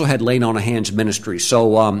also had laying on of hands ministry.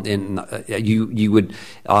 So, you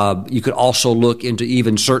could also look into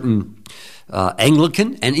even certain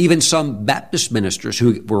Anglican and even some Baptist ministers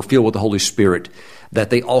who were filled with the Holy Spirit, that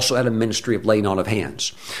they also had a ministry of laying on of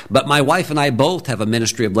hands. But my wife and I both have a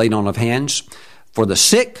ministry of laying on of hands for the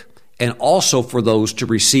sick and also for those to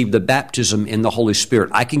receive the baptism in the Holy Spirit.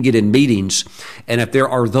 I can get in meetings, and if there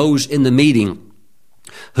are those in the meeting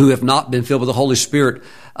who have not been filled with the Holy Spirit,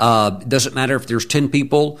 doesn't matter if there's 10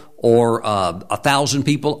 people or 1,000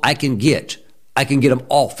 people, I can get them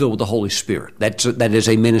all filled with the Holy Spirit. That is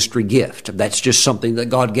a ministry gift. That's just something that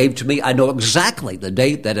God gave to me. I know exactly the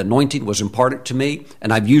day that anointing was imparted to me,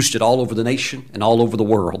 and I've used it all over the nation and all over the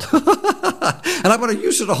world. And I'm going to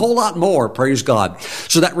use it a whole lot more, praise God.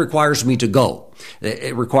 So that requires me to go.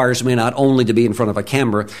 It requires me not only to be in front of a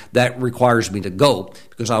camera, that requires me to go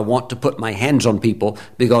because I want to put my hands on people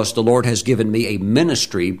because the Lord has given me a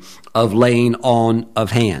ministry of laying on of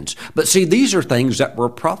hands. But see, these are things that were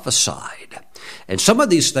prophesied. And some of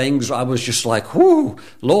these things I was just like, whoo,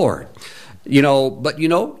 Lord. But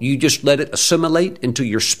you just let it assimilate into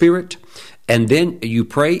your spirit. And then you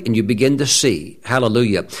pray and you begin to see.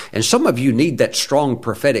 Hallelujah. And some of you need that strong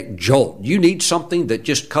prophetic jolt. You need something that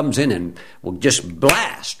just comes in and will just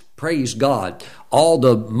blast, praise God, all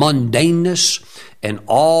the mundaneness and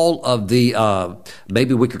all of the,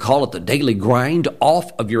 maybe we could call it the daily grind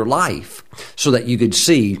off of your life so that you could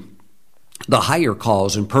see the higher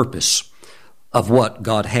cause and purpose of what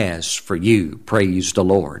God has for you. Praise the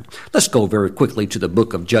Lord. Let's go very quickly to the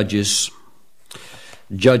book of Judges.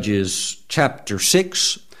 Judges chapter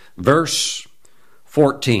 6, verse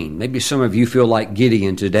 14. Maybe some of you feel like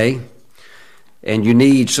Gideon today, and you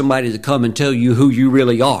need somebody to come and tell you who you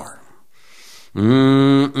really are.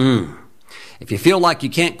 If you feel like you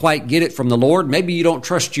can't quite get it from the Lord, maybe you don't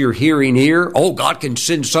trust your hearing ear. Oh, God can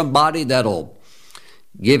send somebody that'll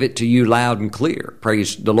give it to you loud and clear.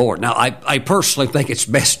 Praise the Lord. Now, I personally think it's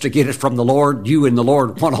best to get it from the Lord, you and the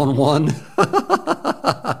Lord one-on-one.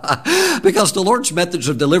 Because the Lord's methods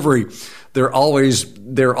of delivery, they're always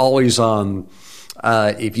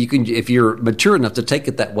if you're mature enough to take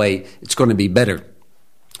it that way, it's going to be better.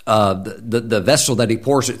 The vessel that he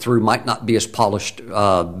pours it through might not be as polished,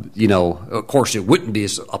 of course it wouldn't be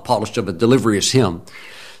as polished of a delivery as him.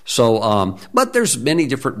 So, but there's many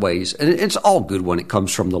different ways, and it's all good when it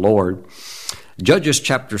comes from the Lord. Judges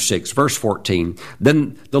chapter 6, verse 14.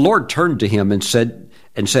 Then the Lord turned to him and said,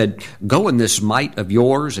 Go in this might of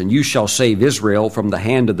yours, and you shall save Israel from the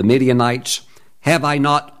hand of the Midianites. Have I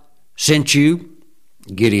not sent you?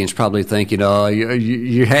 Gideon's probably thinking,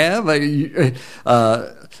 you have?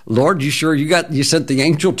 Lord, you sure you sent the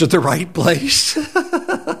angel to the right place?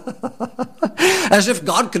 As if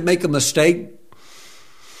God could make a mistake.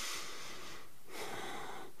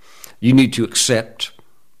 You need to accept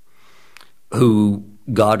who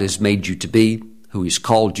God has made you to be, who he's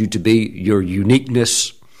called you to be, your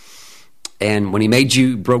uniqueness. And when he made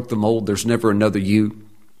you, broke the mold, there's never another you.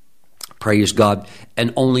 Praise God.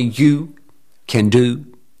 And only you can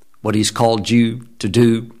do what he's called you to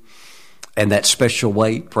do. and that special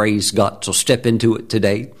way. Praise God. So step into it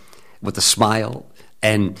today with a smile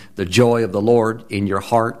and the joy of the Lord in your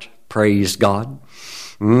heart. Praise God.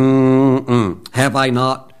 Have I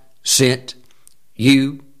not sent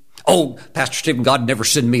you? Oh, Pastor Stephen, God never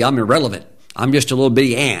sent me. I'm irrelevant. I'm just a little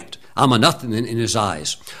bitty ant. I'm a nothing in his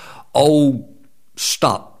eyes. Oh,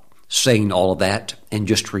 stop saying all of that and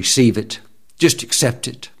just receive it. Just accept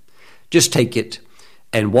it. Just take it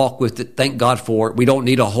and walk with it. Thank God for it. We don't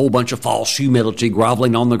need a whole bunch of false humility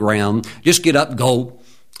groveling on the ground. Just get up, go.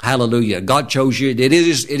 Hallelujah. God chose you. It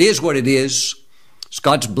is what it is. It's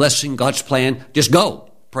God's blessing, God's plan. Just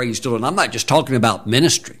go. Praise the Lord. I'm not just talking about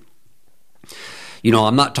ministry.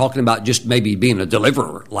 I'm not talking about just maybe being a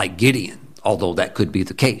deliverer like Gideon, although that could be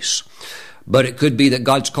the case. But it could be that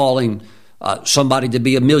God's calling somebody to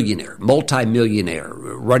be a millionaire, multimillionaire,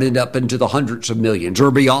 running up into the hundreds of millions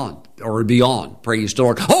or beyond. Praise the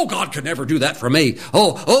Lord. Oh, God could never do that for me.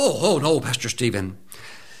 Oh, no, Pastor Stephen.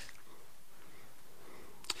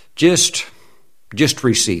 Just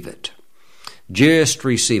receive it. Just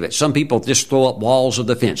receive it. Some people just throw up walls of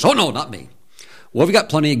defense. Oh, no, not me. Well, we've got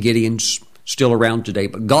plenty of Gideons still around today.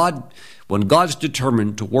 But God, when God's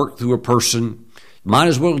determined to work through a person, might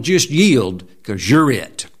as well just yield because you're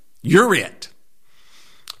it. You're it.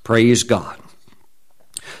 Praise God.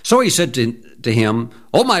 So he said to him,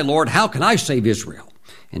 "Oh, my Lord, how can I save Israel?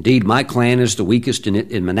 Indeed, my clan is the weakest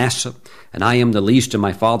in Manasseh, and I am the least in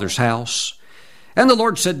my father's house." And the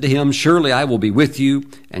Lord said to him, "Surely I will be with you,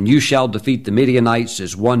 and you shall defeat the Midianites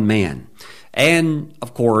as one man." And,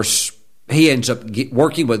 of course, he ends up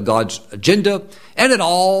working with God's agenda, and it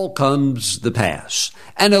all comes to pass.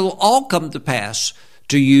 And it'll all come to pass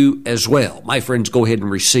to you as well. My friends, go ahead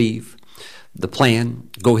and receive the plan.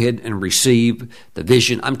 Go ahead and receive the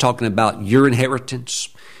vision. I'm talking about your inheritance,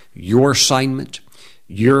 your assignment,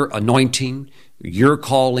 your anointing, your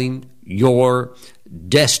calling, your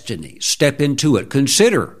destiny. Step into it.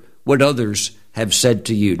 Consider what others have said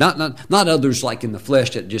to you. Not others like in the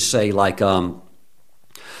flesh that just say like, oh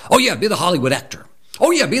yeah, be the Hollywood actor.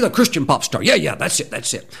 Oh yeah, be the Christian pop star. Yeah, that's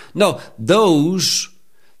it. No, those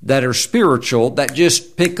that are spiritual that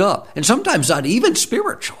just pick up. And sometimes not even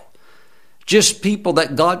spiritual. Just people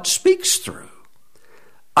that God speaks through.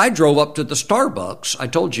 I drove up to the Starbucks. I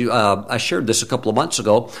told you, I shared this a couple of months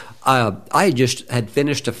ago. I just had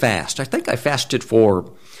finished a fast. I think I fasted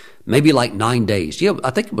for maybe like 9 days. Yeah, I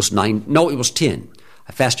think it was 9. No, it was 10.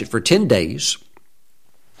 I fasted for 10 days.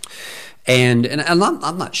 And I'm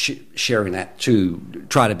not sharing that to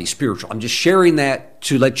try to be spiritual. I'm just sharing that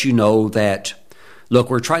to let you know that, look,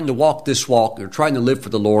 we're trying to walk this walk. We're trying to live for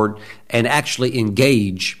the Lord and actually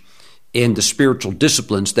engage in the spiritual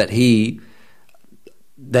disciplines that He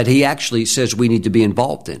actually says we need to be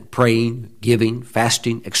involved in: praying, giving,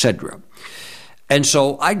 fasting, etc. And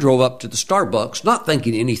so I drove up to the Starbucks, not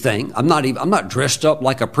thinking anything. I'm not dressed up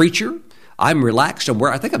like a preacher. I'm relaxed.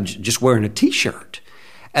 I think I'm just wearing a T-shirt.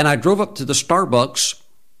 And I drove up to the Starbucks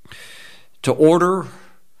to order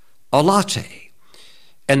a latte.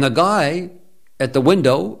 And the guy at the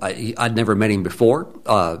window, I'd never met him before.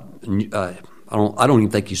 I don't even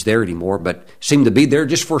think he's there anymore, but seemed to be there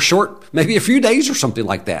just for a short, maybe a few days or something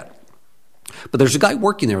like that. But there's a guy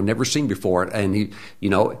working there I've never seen before, and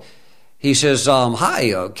he says,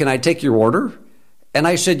 "Hi, can I take your order?" And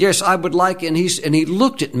I said, "Yes, I would like." And he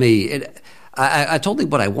looked at me, and I told him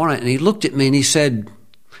what I wanted, and he looked at me and he said,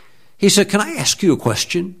 "Can I ask you a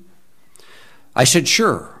question?" I said,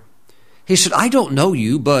 "Sure." He said, "I don't know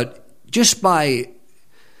you, but just by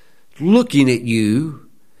looking at you,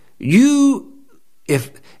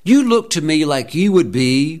 if you look to me like you would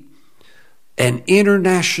be an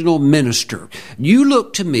international minister. You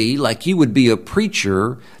look to me like you would be a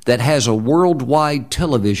preacher that has a worldwide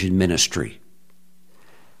television ministry."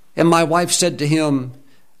 And my wife said to him,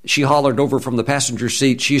 she hollered over from the passenger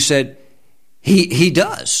seat, she said, he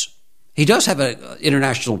does. He does have an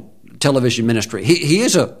international television ministry. He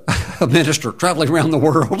is a minister traveling around the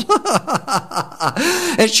world.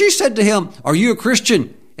 And she said to him, "Are you a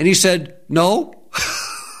Christian?" And he said, "No."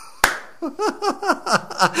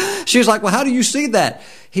 She was like, "Well, how do you see that?"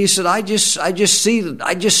 He said, I see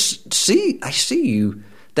you.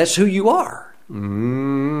 That's who you are.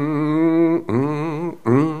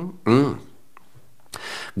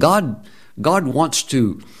 God wants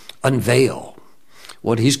to unveil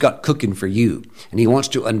what He's got cooking for you. And He wants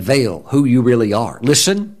to unveil who you really are.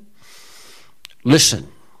 Listen.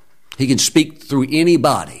 He can speak through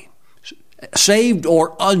anybody, saved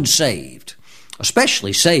or unsaved.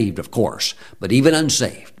 Especially saved, of course, but even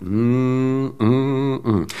unsaved.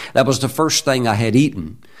 That was the first thing I had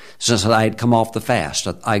eaten since I had come off the fast.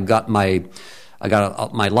 I got my I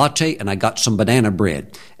got my latte, and I got some banana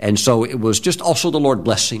bread. And so it was just also the Lord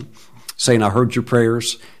blessing, saying, I heard your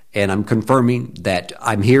prayers, and I'm confirming that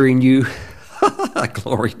I'm hearing you.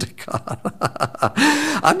 Glory to God.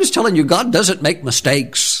 I'm just telling you, God doesn't make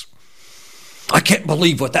mistakes. I can't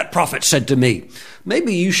believe what that prophet said to me.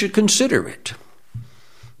 Maybe you should consider it.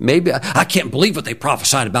 Maybe I can't believe what they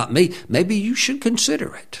prophesied about me. Maybe you should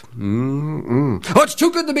consider it. Oh, it's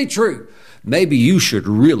too good to be true. Maybe you should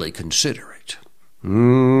really consider it.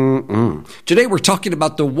 Today we're talking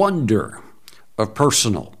about the wonder of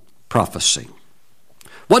personal prophecy.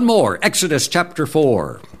 One more, Exodus chapter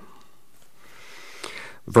 4,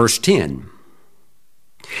 verse 10.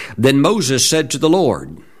 Then Moses said to the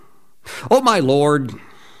Lord, O my Lord,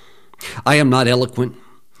 I am not eloquent,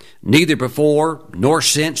 neither before nor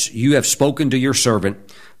since you have spoken to your servant,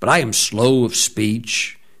 but I am slow of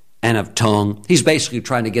speech and of tongue. He's basically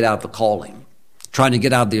trying to get out of the calling, trying to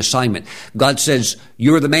get out of the assignment. God says,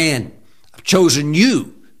 you're the man. I've chosen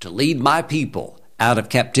you to lead my people out of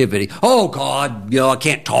captivity. Oh God, I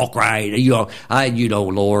can't talk right. Lord, I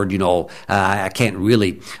can't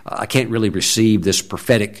really receive this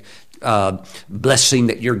prophetic blessing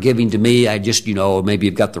that you're giving to me. I just, maybe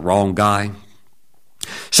you've got the wrong guy.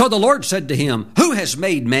 So the Lord said to him, who has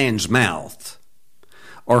made man's mouth?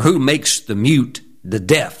 Or who makes the mute, the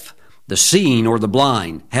deaf, the seeing, or the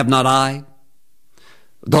blind? Have not I?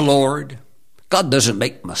 The Lord. God doesn't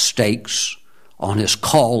make mistakes on his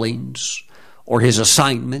callings or his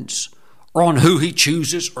assignments or on who he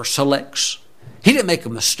chooses or selects. He didn't make a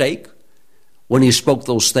mistake when he spoke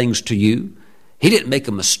those things to you. He didn't make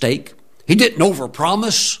a mistake. He didn't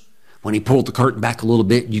overpromise when he pulled the curtain back a little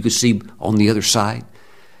bit. You could see on the other side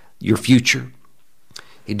your future.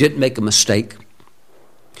 He didn't make a mistake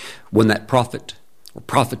when that prophet or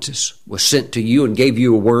prophetess was sent to you and gave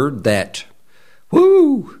you a word that,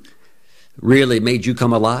 really made you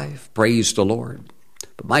come alive. Praise the Lord.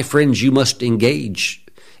 But my friends, you must engage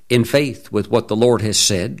in faith with what the Lord has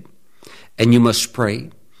said, and you must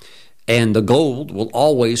pray, and the gold will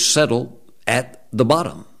always settle at the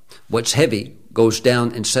bottom. What's heavy goes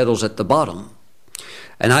down and settles at the bottom.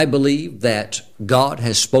 And I believe that God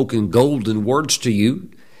has spoken golden words to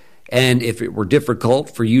you. And if it were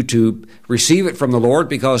difficult for you to receive it from the Lord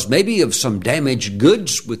because maybe of some damaged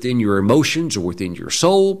goods within your emotions or within your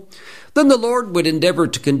soul, then the Lord would endeavor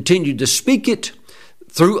to continue to speak it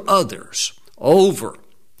through others over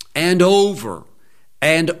and over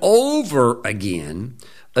and over again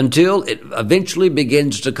until it eventually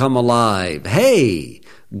begins to come alive. Hey,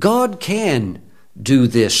 God can do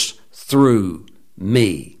this through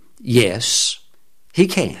me. Yes, he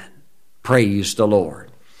can. Praise the Lord.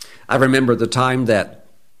 I remember the time that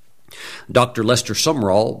Dr. Lester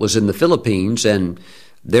Sumrall was in the Philippines, and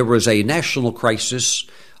there was a national crisis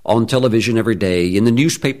on television every day, in the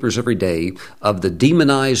newspapers every day, of the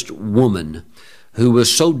demonized woman who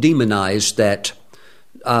was so demonized that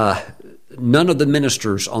none of the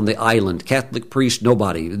ministers on the island, Catholic priest,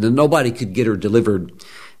 nobody could get her delivered.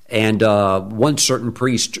 And one certain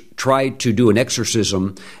priest tried to do an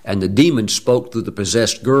exorcism, and the demon spoke through the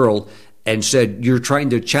possessed girl and said, you're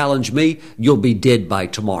trying to challenge me? You'll be dead by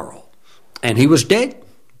tomorrow. And he was dead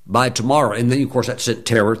by tomorrow. And then, of course, that sent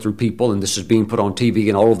terror through people, and this is being put on TV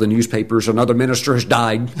and all of the newspapers. Another minister has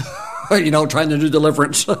died, trying to do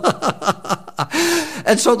deliverance.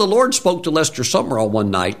 And so the Lord spoke to Lester Sumrall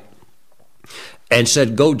one night and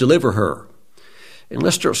said, go deliver her. And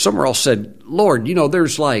Lester Sumrall said, Lord,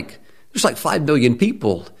 there's like 5 million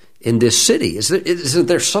people in this city. Isn't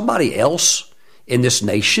there somebody else in this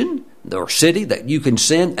nation or city that you can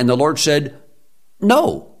send? And the Lord said,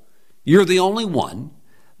 no, you're the only one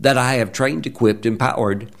that I have trained, equipped,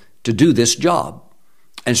 empowered to do this job.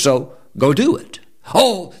 And so go do it.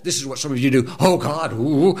 Oh, this is what some of you do. Oh, God,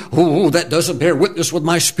 that doesn't bear witness with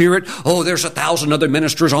my spirit. Oh, there's 1,000 other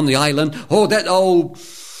ministers on the island.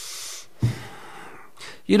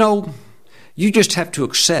 You just have to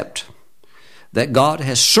accept that God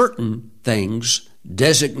has certain things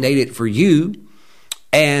designated for you,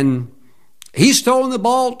 and he's throwing the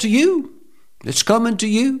ball to you. It's coming to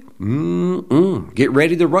you. Get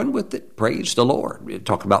ready to run with it. Praise the Lord. We're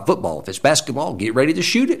talking about football. If it's basketball, get ready to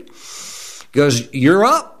shoot it. Because you're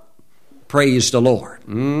up. Praise the Lord.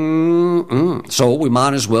 So we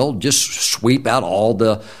might as well just sweep out all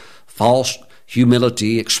the false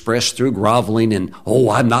humility expressed through groveling and,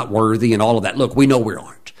 I'm not worthy and all of that. Look, we know we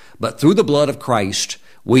aren't. But through the blood of Christ,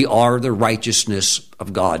 we are the righteousness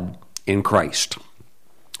of God in Christ.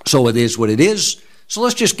 So it is what it is. So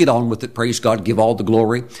let's just get on with it. Praise God, give all the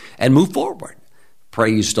glory, and move forward.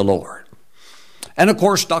 Praise the Lord. And of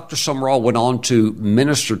course, Dr. Sumrall went on to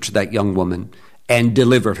minister to that young woman and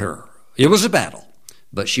delivered her. It was a battle,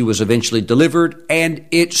 but she was eventually delivered, and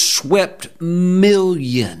it swept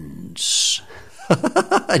millions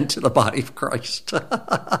into the body of Christ.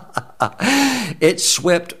 It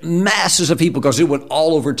swept masses of people because it went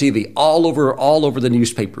all over TV, all over the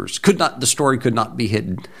newspapers. The story could not be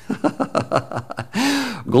hidden.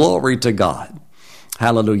 Glory to God.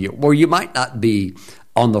 Hallelujah. Well, you might not be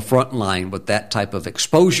on the front line with that type of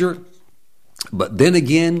exposure, but then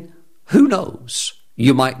again, who knows?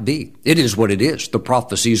 You might be. It is what it is. The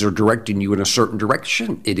prophecies are directing you in a certain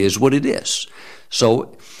direction. It is what it is.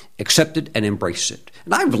 So accept it and embrace it.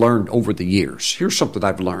 And I've learned over the years, here's something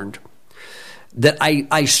I've learned, that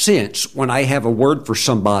I sense when I have a word for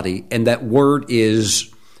somebody and that word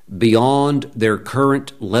is beyond their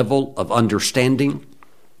current level of understanding.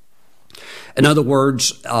 In other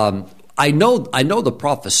words, I know the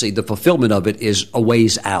prophecy, the fulfillment of it is a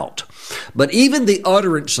ways out. But even the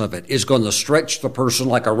utterance of it is going to stretch the person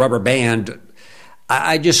like a rubber band.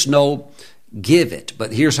 I just know, give it.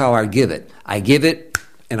 But here's how I give it. I give it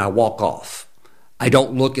and I walk off. I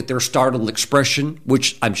don't look at their startled expression,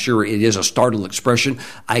 which I'm sure it is a startled expression.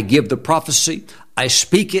 I give the prophecy, I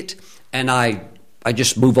speak it, and I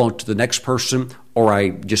just move on to the next person, or I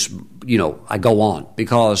just, I go on,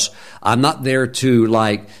 because I'm not there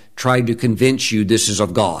to try to convince you this is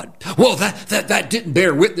of God. Well, that didn't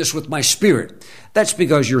bear witness with my spirit. That's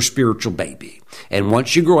because you're a spiritual baby. And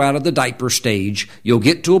once you grow out of the diaper stage, you'll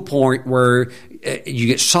get to a point where you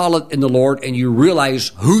get solid in the Lord and you realize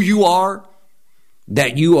who you are,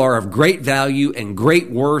 that you are of great value and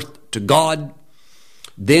great worth to God.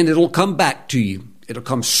 Then it'll come back to you. It'll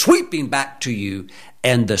come sweeping back to you,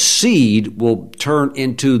 and the seed will turn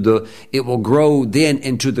into it will grow then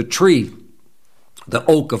into the tree, the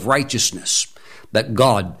oak of righteousness that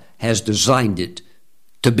God has designed it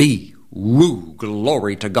to be. Woo,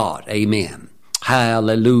 glory to God. Amen.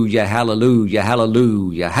 Hallelujah, hallelujah,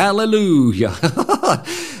 hallelujah, hallelujah.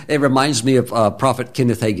 It reminds me of Prophet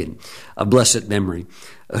Kenneth Hagin, of blessed memory,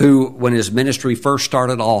 who, when his ministry first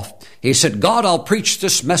started off, he said, God, I'll preach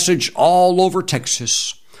this message all over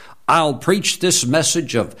Texas. I'll preach this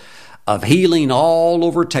message of healing all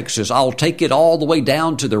over Texas. I'll take it all the way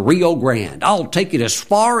down to the Rio Grande. I'll take it as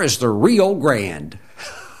far as the Rio Grande.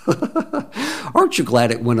 Aren't you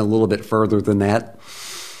glad it went a little bit further than that?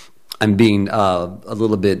 I'm being a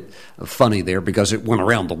little bit funny there because it went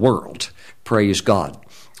around the world. Praise God.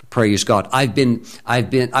 Praise God.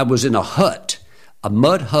 I was in a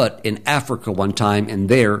mud hut in Africa one time, and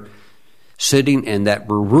there, sitting in that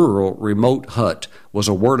rural, remote hut, was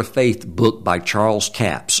a Word of Faith book by Charles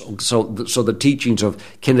Capps. So the teachings of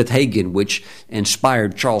Kenneth Hagin, which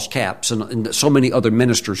inspired Charles Capps and so many other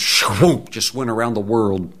ministers, just went around the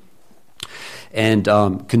world, and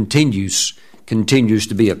continues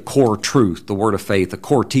to be a core truth, the Word of Faith, a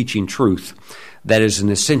core teaching truth that is an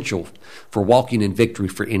essential for walking in victory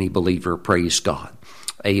for any believer. Praise God.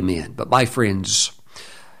 Amen. But my friends,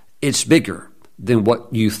 it's bigger than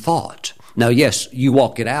what you thought. Now, yes, you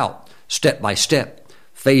walk it out step by step,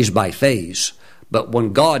 phase by phase. But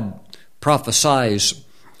when God prophesies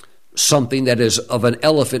something that is of an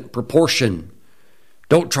elephant proportion,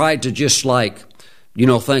 don't try to just think,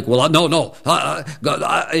 well, no,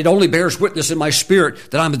 it only bears witness in my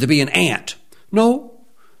spirit that I'm to be an ant. No.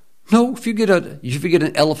 If you get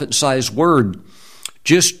an elephant-sized word,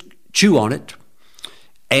 just chew on it,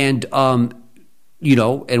 and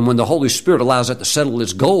and when the Holy Spirit allows that to settle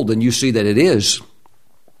its gold, and you see that it is,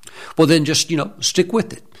 well, then just stick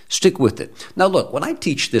with it. Stick with it. Now, look, when I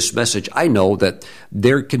teach this message, I know that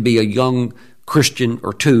there can be a young Christian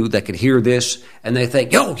or two that could hear this and they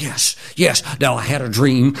think, oh, yes. Now, I had a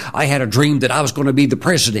dream that I was going to be the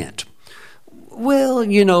president. Well,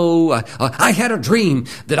 I had a dream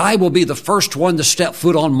that I will be the first one to step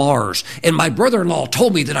foot on Mars. And my brother-in-law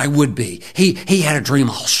told me that I would be. He had a dream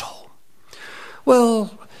also.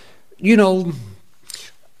 Well,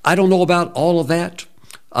 I don't know about all of that.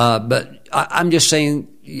 But I'm just saying,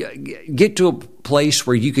 get to a place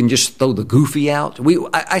where you can just throw the goofy out.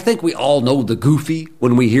 I think we all know the goofy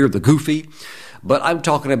when we hear the goofy, but I'm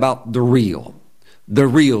talking about the real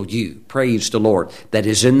you, praise the Lord, that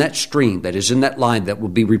is in that stream, that is in that line, that will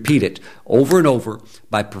be repeated over and over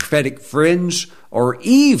by prophetic friends, or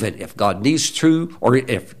even if God needs to, or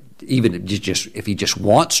if he just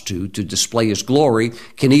wants to display his glory,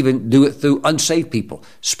 can even do it through unsaved people,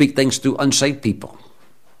 speak things through unsaved people.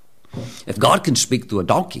 If God can speak through a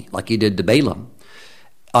donkey like he did to Balaam,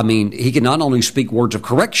 he can not only speak words of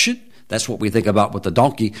correction, that's what we think about with the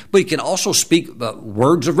donkey, but he can also speak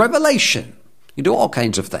words of revelation. He can do all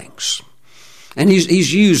kinds of things. And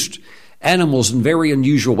he's used animals in very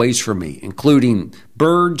unusual ways for me, including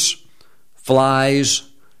birds, flies,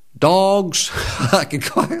 dogs. I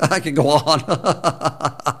could go on.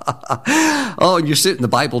 Oh, and you see it in the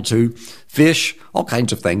Bible too. Fish, all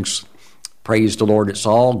kinds of things. Praise the Lord. It's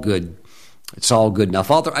all good. It's all good. Now,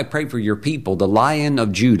 Father, I pray for your people. The Lion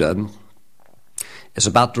of Judah is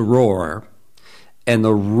about to roar, and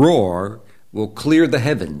the roar will clear the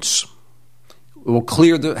heavens. It will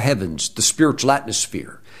clear the heavens, the spiritual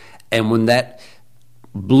atmosphere. And when that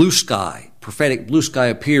blue sky, prophetic blue sky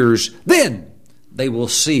appears, then they will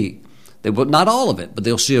see, they will not all of it, but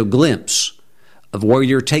they'll see a glimpse of where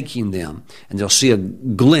you're taking them. And they'll see a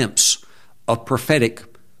glimpse of prophetic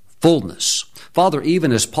fullness. Father,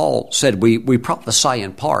 even as Paul said, we prophesy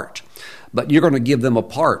in part, but you're going to give them a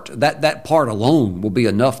part. That part alone will be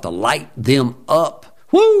enough to light them up.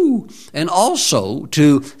 Woo! And also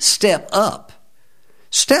to step up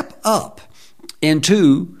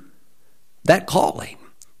into that calling.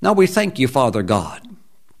 Now we thank you, Father God.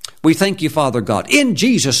 We thank you, Father God. In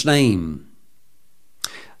Jesus' name,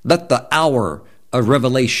 let the hour of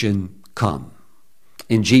revelation come.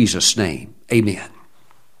 In Jesus' name, amen.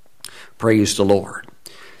 Praise the Lord.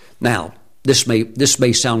 Now, this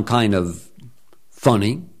may sound kind of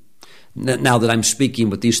funny, now that I'm speaking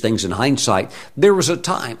with these things in hindsight. There was a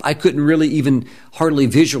time I couldn't really even hardly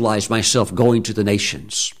visualize myself going to the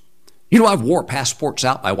nations. You know, I've wore passports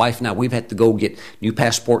out. My wife and I, we've had to go get new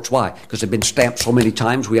passports. Why? Because they've been stamped so many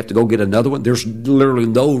times, we have to go get another one. There's literally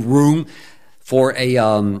no room for a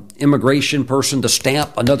immigration person to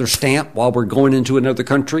stamp another stamp while we're going into another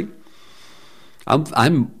country.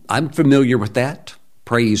 I'm familiar with that.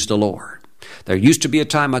 Praise the Lord. There used to be a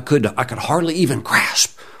time I could hardly even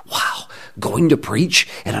grasp. Wow, going to preach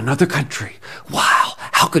in another country. Wow,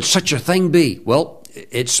 how could such a thing be? Well,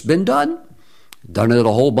 it's been done. Done it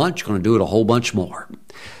a whole bunch. Going to do it a whole bunch more.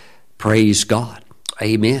 Praise God.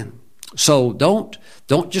 Amen. So don't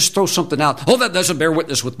just throw something out. Oh, that doesn't bear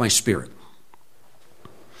witness with my spirit.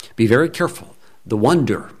 Be very careful. The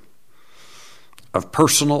wonder of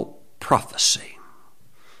personal prophecy.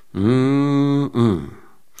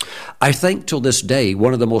 I think till this day,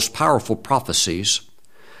 one of the most powerful prophecies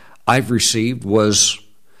I've received was,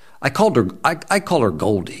 I call her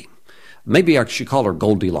Goldie. Maybe I should call her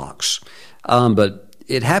Goldilocks. But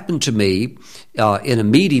it happened to me in a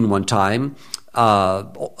meeting one time,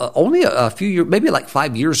 only a few years, maybe like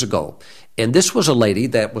 5 years ago. And this was a lady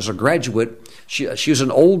that was a graduate. She was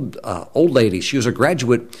an old lady. She was a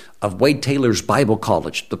graduate of Wade Taylor's Bible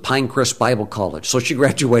College, the Pinecrest Bible College. So she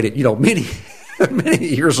graduated, many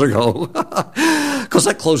years ago, because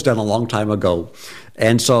that closed down a long time ago.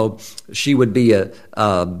 And so she would be a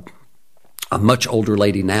much older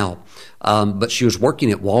lady now, but she was working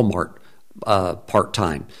at Walmart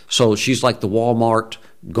part-time. So she's like the Walmart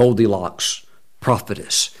Goldilocks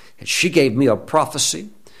prophetess. And she gave me a prophecy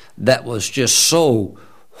that was just so,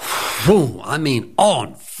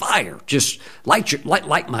 on fire. Just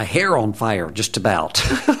light my hair on fire, just about.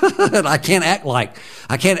 And I can't act like,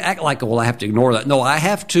 well, I have to ignore that. No, I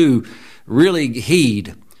have to really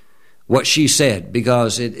heed what she said,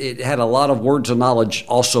 because it had a lot of words of knowledge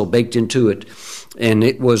also baked into it. And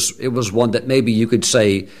it was one that maybe you could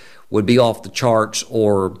say would be off the charts,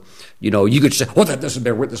 or, you could say, oh, that doesn't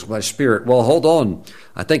bear witness with my spirit. Well, hold on.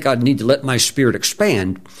 I think I need to let my spirit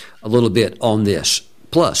expand a little bit on this.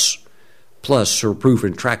 Plus her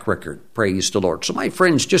proven track record. Praise the Lord. So my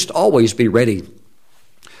friends, just always be ready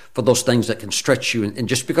for those things that can stretch you. And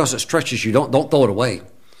just because it stretches you, don't throw it away.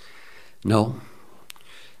 No.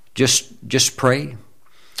 Just pray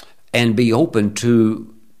and be open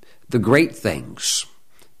to the great things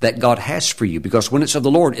that God has for you, because when it's of the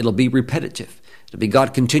Lord, it'll be repetitive. It'll be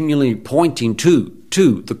God continually pointing to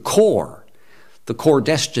the core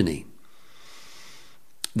destiny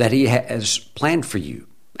that He has planned for you.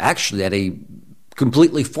 Actually, that He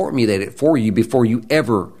completely formulated for you before you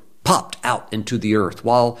ever popped out into the earth.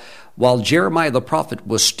 While Jeremiah the prophet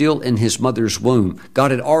was still in his mother's womb, God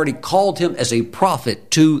had already called him as a prophet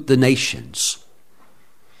to the nations.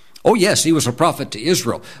 Oh, yes, he was a prophet to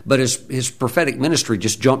Israel, but his prophetic ministry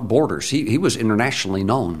just jumped borders. He was internationally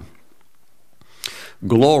known.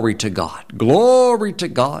 Glory to God. Glory to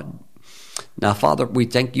God. Now, Father, we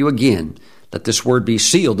thank you again that this word be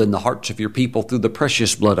sealed in the hearts of your people through the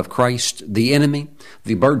precious blood of Christ. The enemy,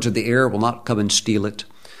 the birds of the air will not come and steal it.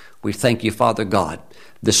 We thank you, Father God.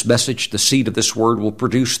 This message, the seed of this word, will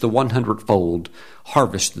produce the 100-fold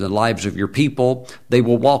harvest in the lives of your people. They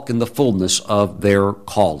will walk in the fullness of their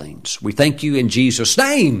callings. We thank you in Jesus'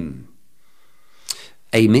 name.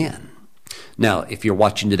 Amen. Now, if you're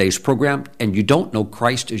watching today's program and you don't know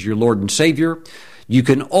Christ as your Lord and Savior, You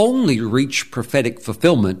can only reach prophetic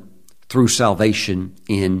fulfillment through salvation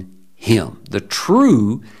in Him. The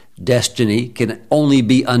true destiny can only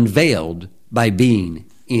be unveiled by being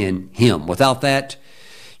in Him. Without that,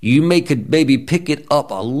 you could maybe pick it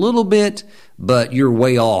up a little bit, but you're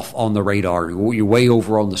way off on the radar. You're way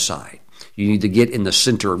over on the side. You need to get in the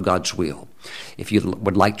center of God's will. If you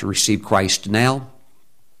would like to receive Christ now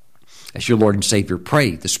as your Lord and Savior,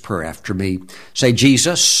 pray this prayer after me. Say,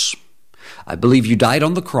 Jesus, I believe you died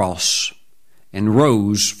on the cross and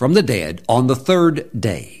rose from the dead on the third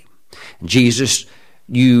day. And Jesus,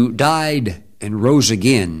 you died and rose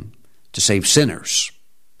again to save sinners.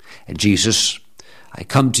 And Jesus, I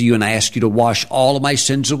come to you and I ask you to wash all of my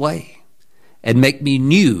sins away and make me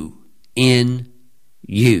new in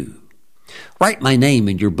you. Write my name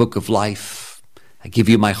in your book of life. I give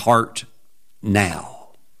you my heart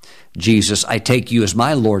now. Jesus, I take you as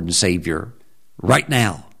my Lord and Savior right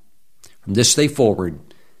now. From this day forward,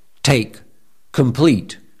 take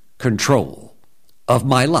complete control of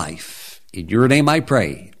my life. In your name I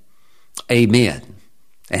pray. Amen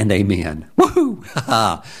and amen. Woo!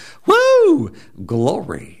 Woo!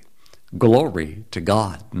 Glory. Glory to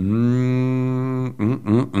God.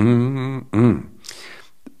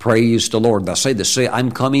 Praise the Lord. Now say this. Say,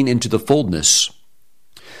 I'm coming into the fullness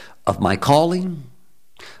of my calling,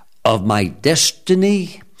 of my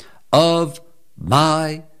destiny, of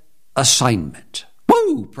my assignment.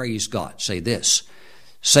 Woo! Praise God. Say this.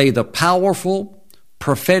 Say, the powerful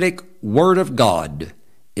prophetic word of God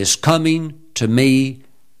is coming to me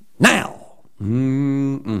now.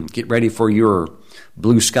 Get ready for your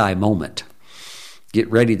blue sky moment. Get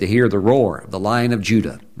ready to hear the roar of the Lion of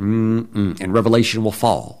Judah. And revelation will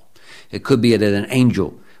fall. It could be that an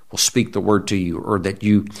angel will speak the word to you, or that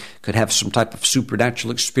you could have some type of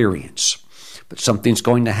supernatural experience. But something's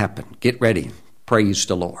going to happen. Get ready. Praise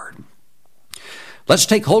the Lord. Let's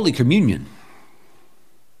take Holy Communion.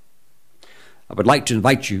 I would like to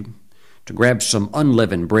invite you to grab some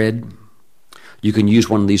unleavened bread. You can use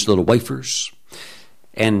one of these little wafers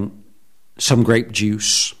and some grape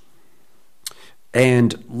juice.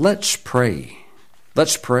 And let's pray.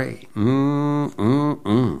 Let's pray.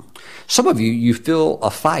 Some of you feel a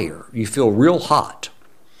fire. You feel real hot.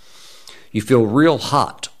 You feel real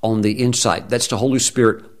hot on the inside. That's the Holy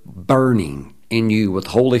Spirit burning in you with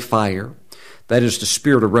holy fire. That is the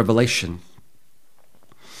spirit of revelation.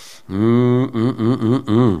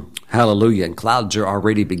 Hallelujah. And clouds are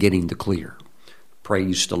already beginning to clear.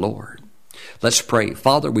 Praise the Lord. Let's pray.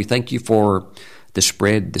 Father, we thank you for this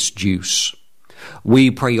bread, this juice. We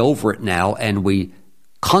pray over it now and we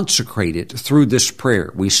consecrate it through this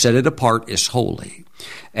prayer. We set it apart as holy.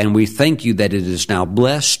 And we thank you that it is now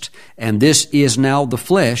blessed. And this is now the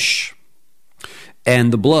flesh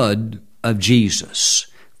and the blood of Jesus.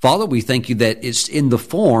 Father, we thank you that it's in the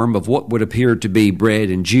form of what would appear to be bread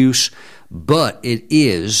and juice, but it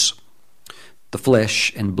is the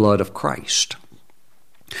flesh and blood of Christ.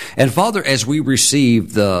 And Father, as we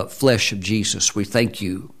receive the flesh of Jesus, we thank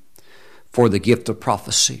you for the gift of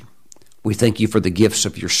prophecy. We thank you for the gifts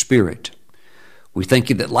of your Spirit. We thank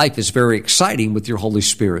you that life is very exciting with your Holy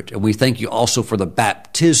Spirit. And we thank you also for the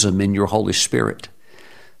baptism in your Holy Spirit.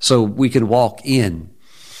 So we can walk in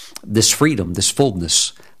this freedom, this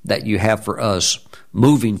fullness that you have for us,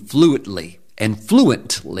 moving fluidly and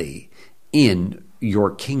fluently in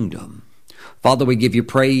your kingdom. Father, we give you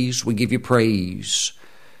praise. We give you praise.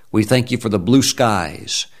 We thank you for the blue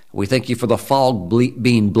skies. We thank you for the fog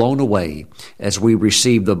being blown away as we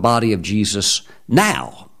receive the body of Jesus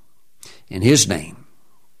now. In his name,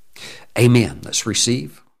 amen. Let's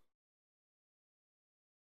receive.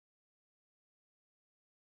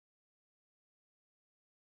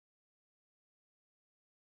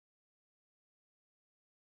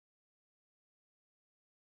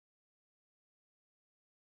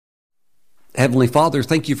 Heavenly Father,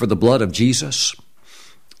 thank you for the blood of Jesus.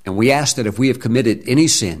 And we ask that if we have committed any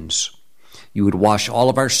sins, you would wash all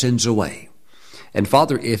of our sins away. And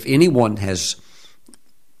Father, if anyone has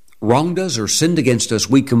wronged us or sinned against us,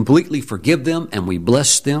 we completely forgive them and we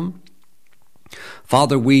bless them.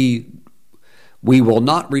 Father, we will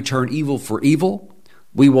not return evil for evil.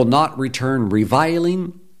 We will not return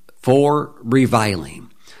reviling for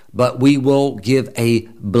reviling, but we will give a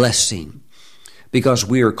blessing because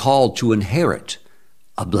we are called to inherit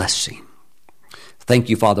a blessing. Thank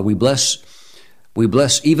you, Father. We bless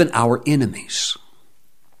even our enemies.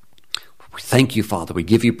 We thank you, Father. We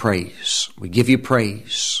give you praise. We give you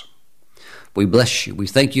praise. We bless you. We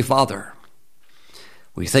thank you, Father.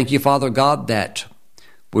 We thank you, Father God, that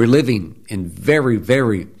we're living in very,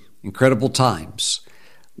 very incredible times.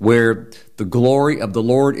 where the glory of the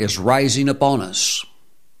Lord is rising upon us.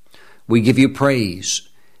 We give you praise,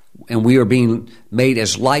 and we are being made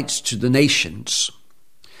as lights to the nations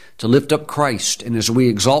to lift up Christ. And as we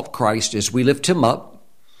exalt Christ, as we lift him up,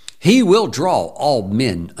 he will draw all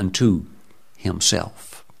men unto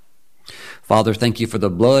himself. Father, thank you for the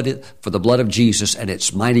blood of Jesus and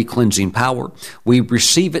its mighty cleansing power. We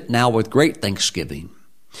receive it now with great thanksgiving.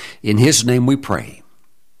 In his name we pray.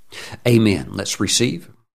 Amen. Let's receive.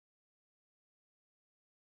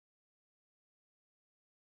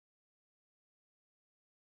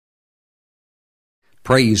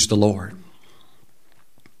 Praise the Lord.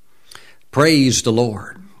 Praise the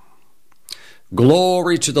Lord.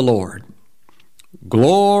 Glory to the Lord.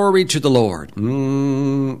 Glory to the Lord.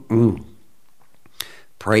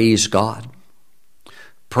 Praise God.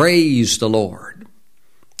 Praise the Lord.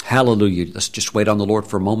 Hallelujah. Let's just wait on the Lord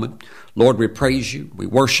for a moment. Lord, we praise you. We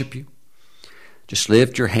worship you. Just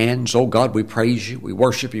lift your hands. Oh God, we praise you. We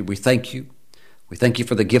worship you. We thank you. We thank you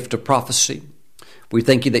for the gift of prophecy. We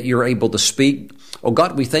thank you that you're able to speak. Oh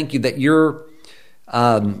God, we thank you that you're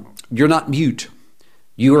not mute.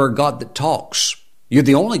 You are a God that talks. You're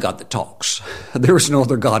the only God that talks. There is no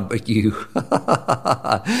other God but you.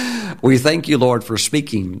 We thank you, Lord, for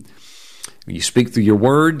speaking. You speak through your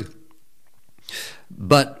word,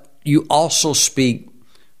 but you also speak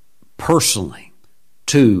personally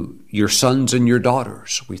to your sons and your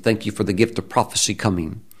daughters. We thank you for the gift of prophecy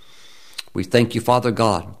coming. We thank you, Father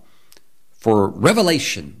God, for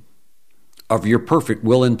revelation of your perfect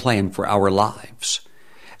will and plan for our lives.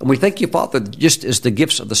 And we thank you, Father, just as the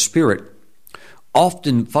gifts of the Spirit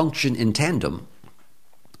often function in tandem,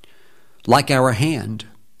 like our hand.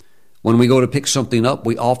 When we go to pick something up,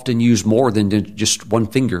 we often use more than just one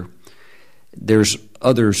finger. There's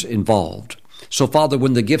others involved. So, Father,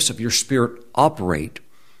 when the gifts of your Spirit operate,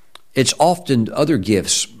 it's often other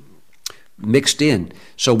gifts mixed in.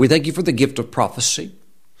 So we thank you for the gift of prophecy.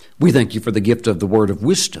 We thank you for the gift of the word of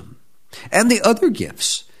wisdom and the other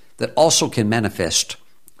gifts that also can manifest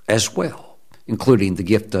as well, including the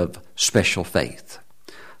gift of special faith.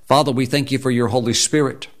 Father, we thank you for your Holy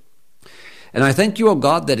Spirit. And I thank you, O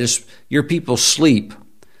God, that as your people sleep,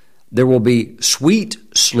 there will be sweet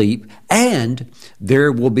sleep and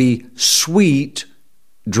there will be sweet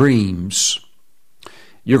dreams.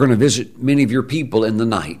 You're going to visit many of your people in the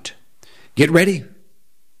night. Get ready.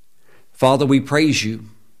 Father, we praise you.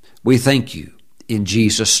 We thank you in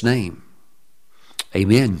Jesus' name.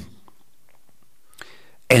 Amen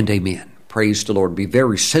and amen. Praise the Lord. Be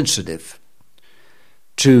very sensitive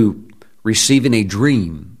to receiving a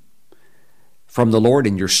dream from the Lord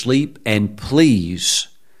in your sleep, and please,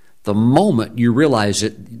 the moment you realize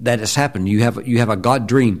that has happened, you have a God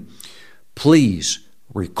dream, please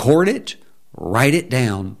record it, write it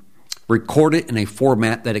down, record it in a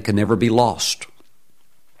format that it can never be lost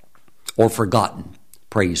or forgotten.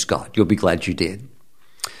 Praise God. You'll be glad you did.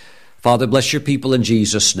 Father, bless your people in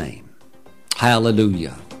Jesus' name.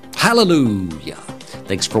 Hallelujah. Hallelujah.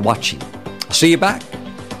 Thanks for watching. I'll see you back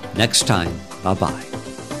next time. Bye-bye.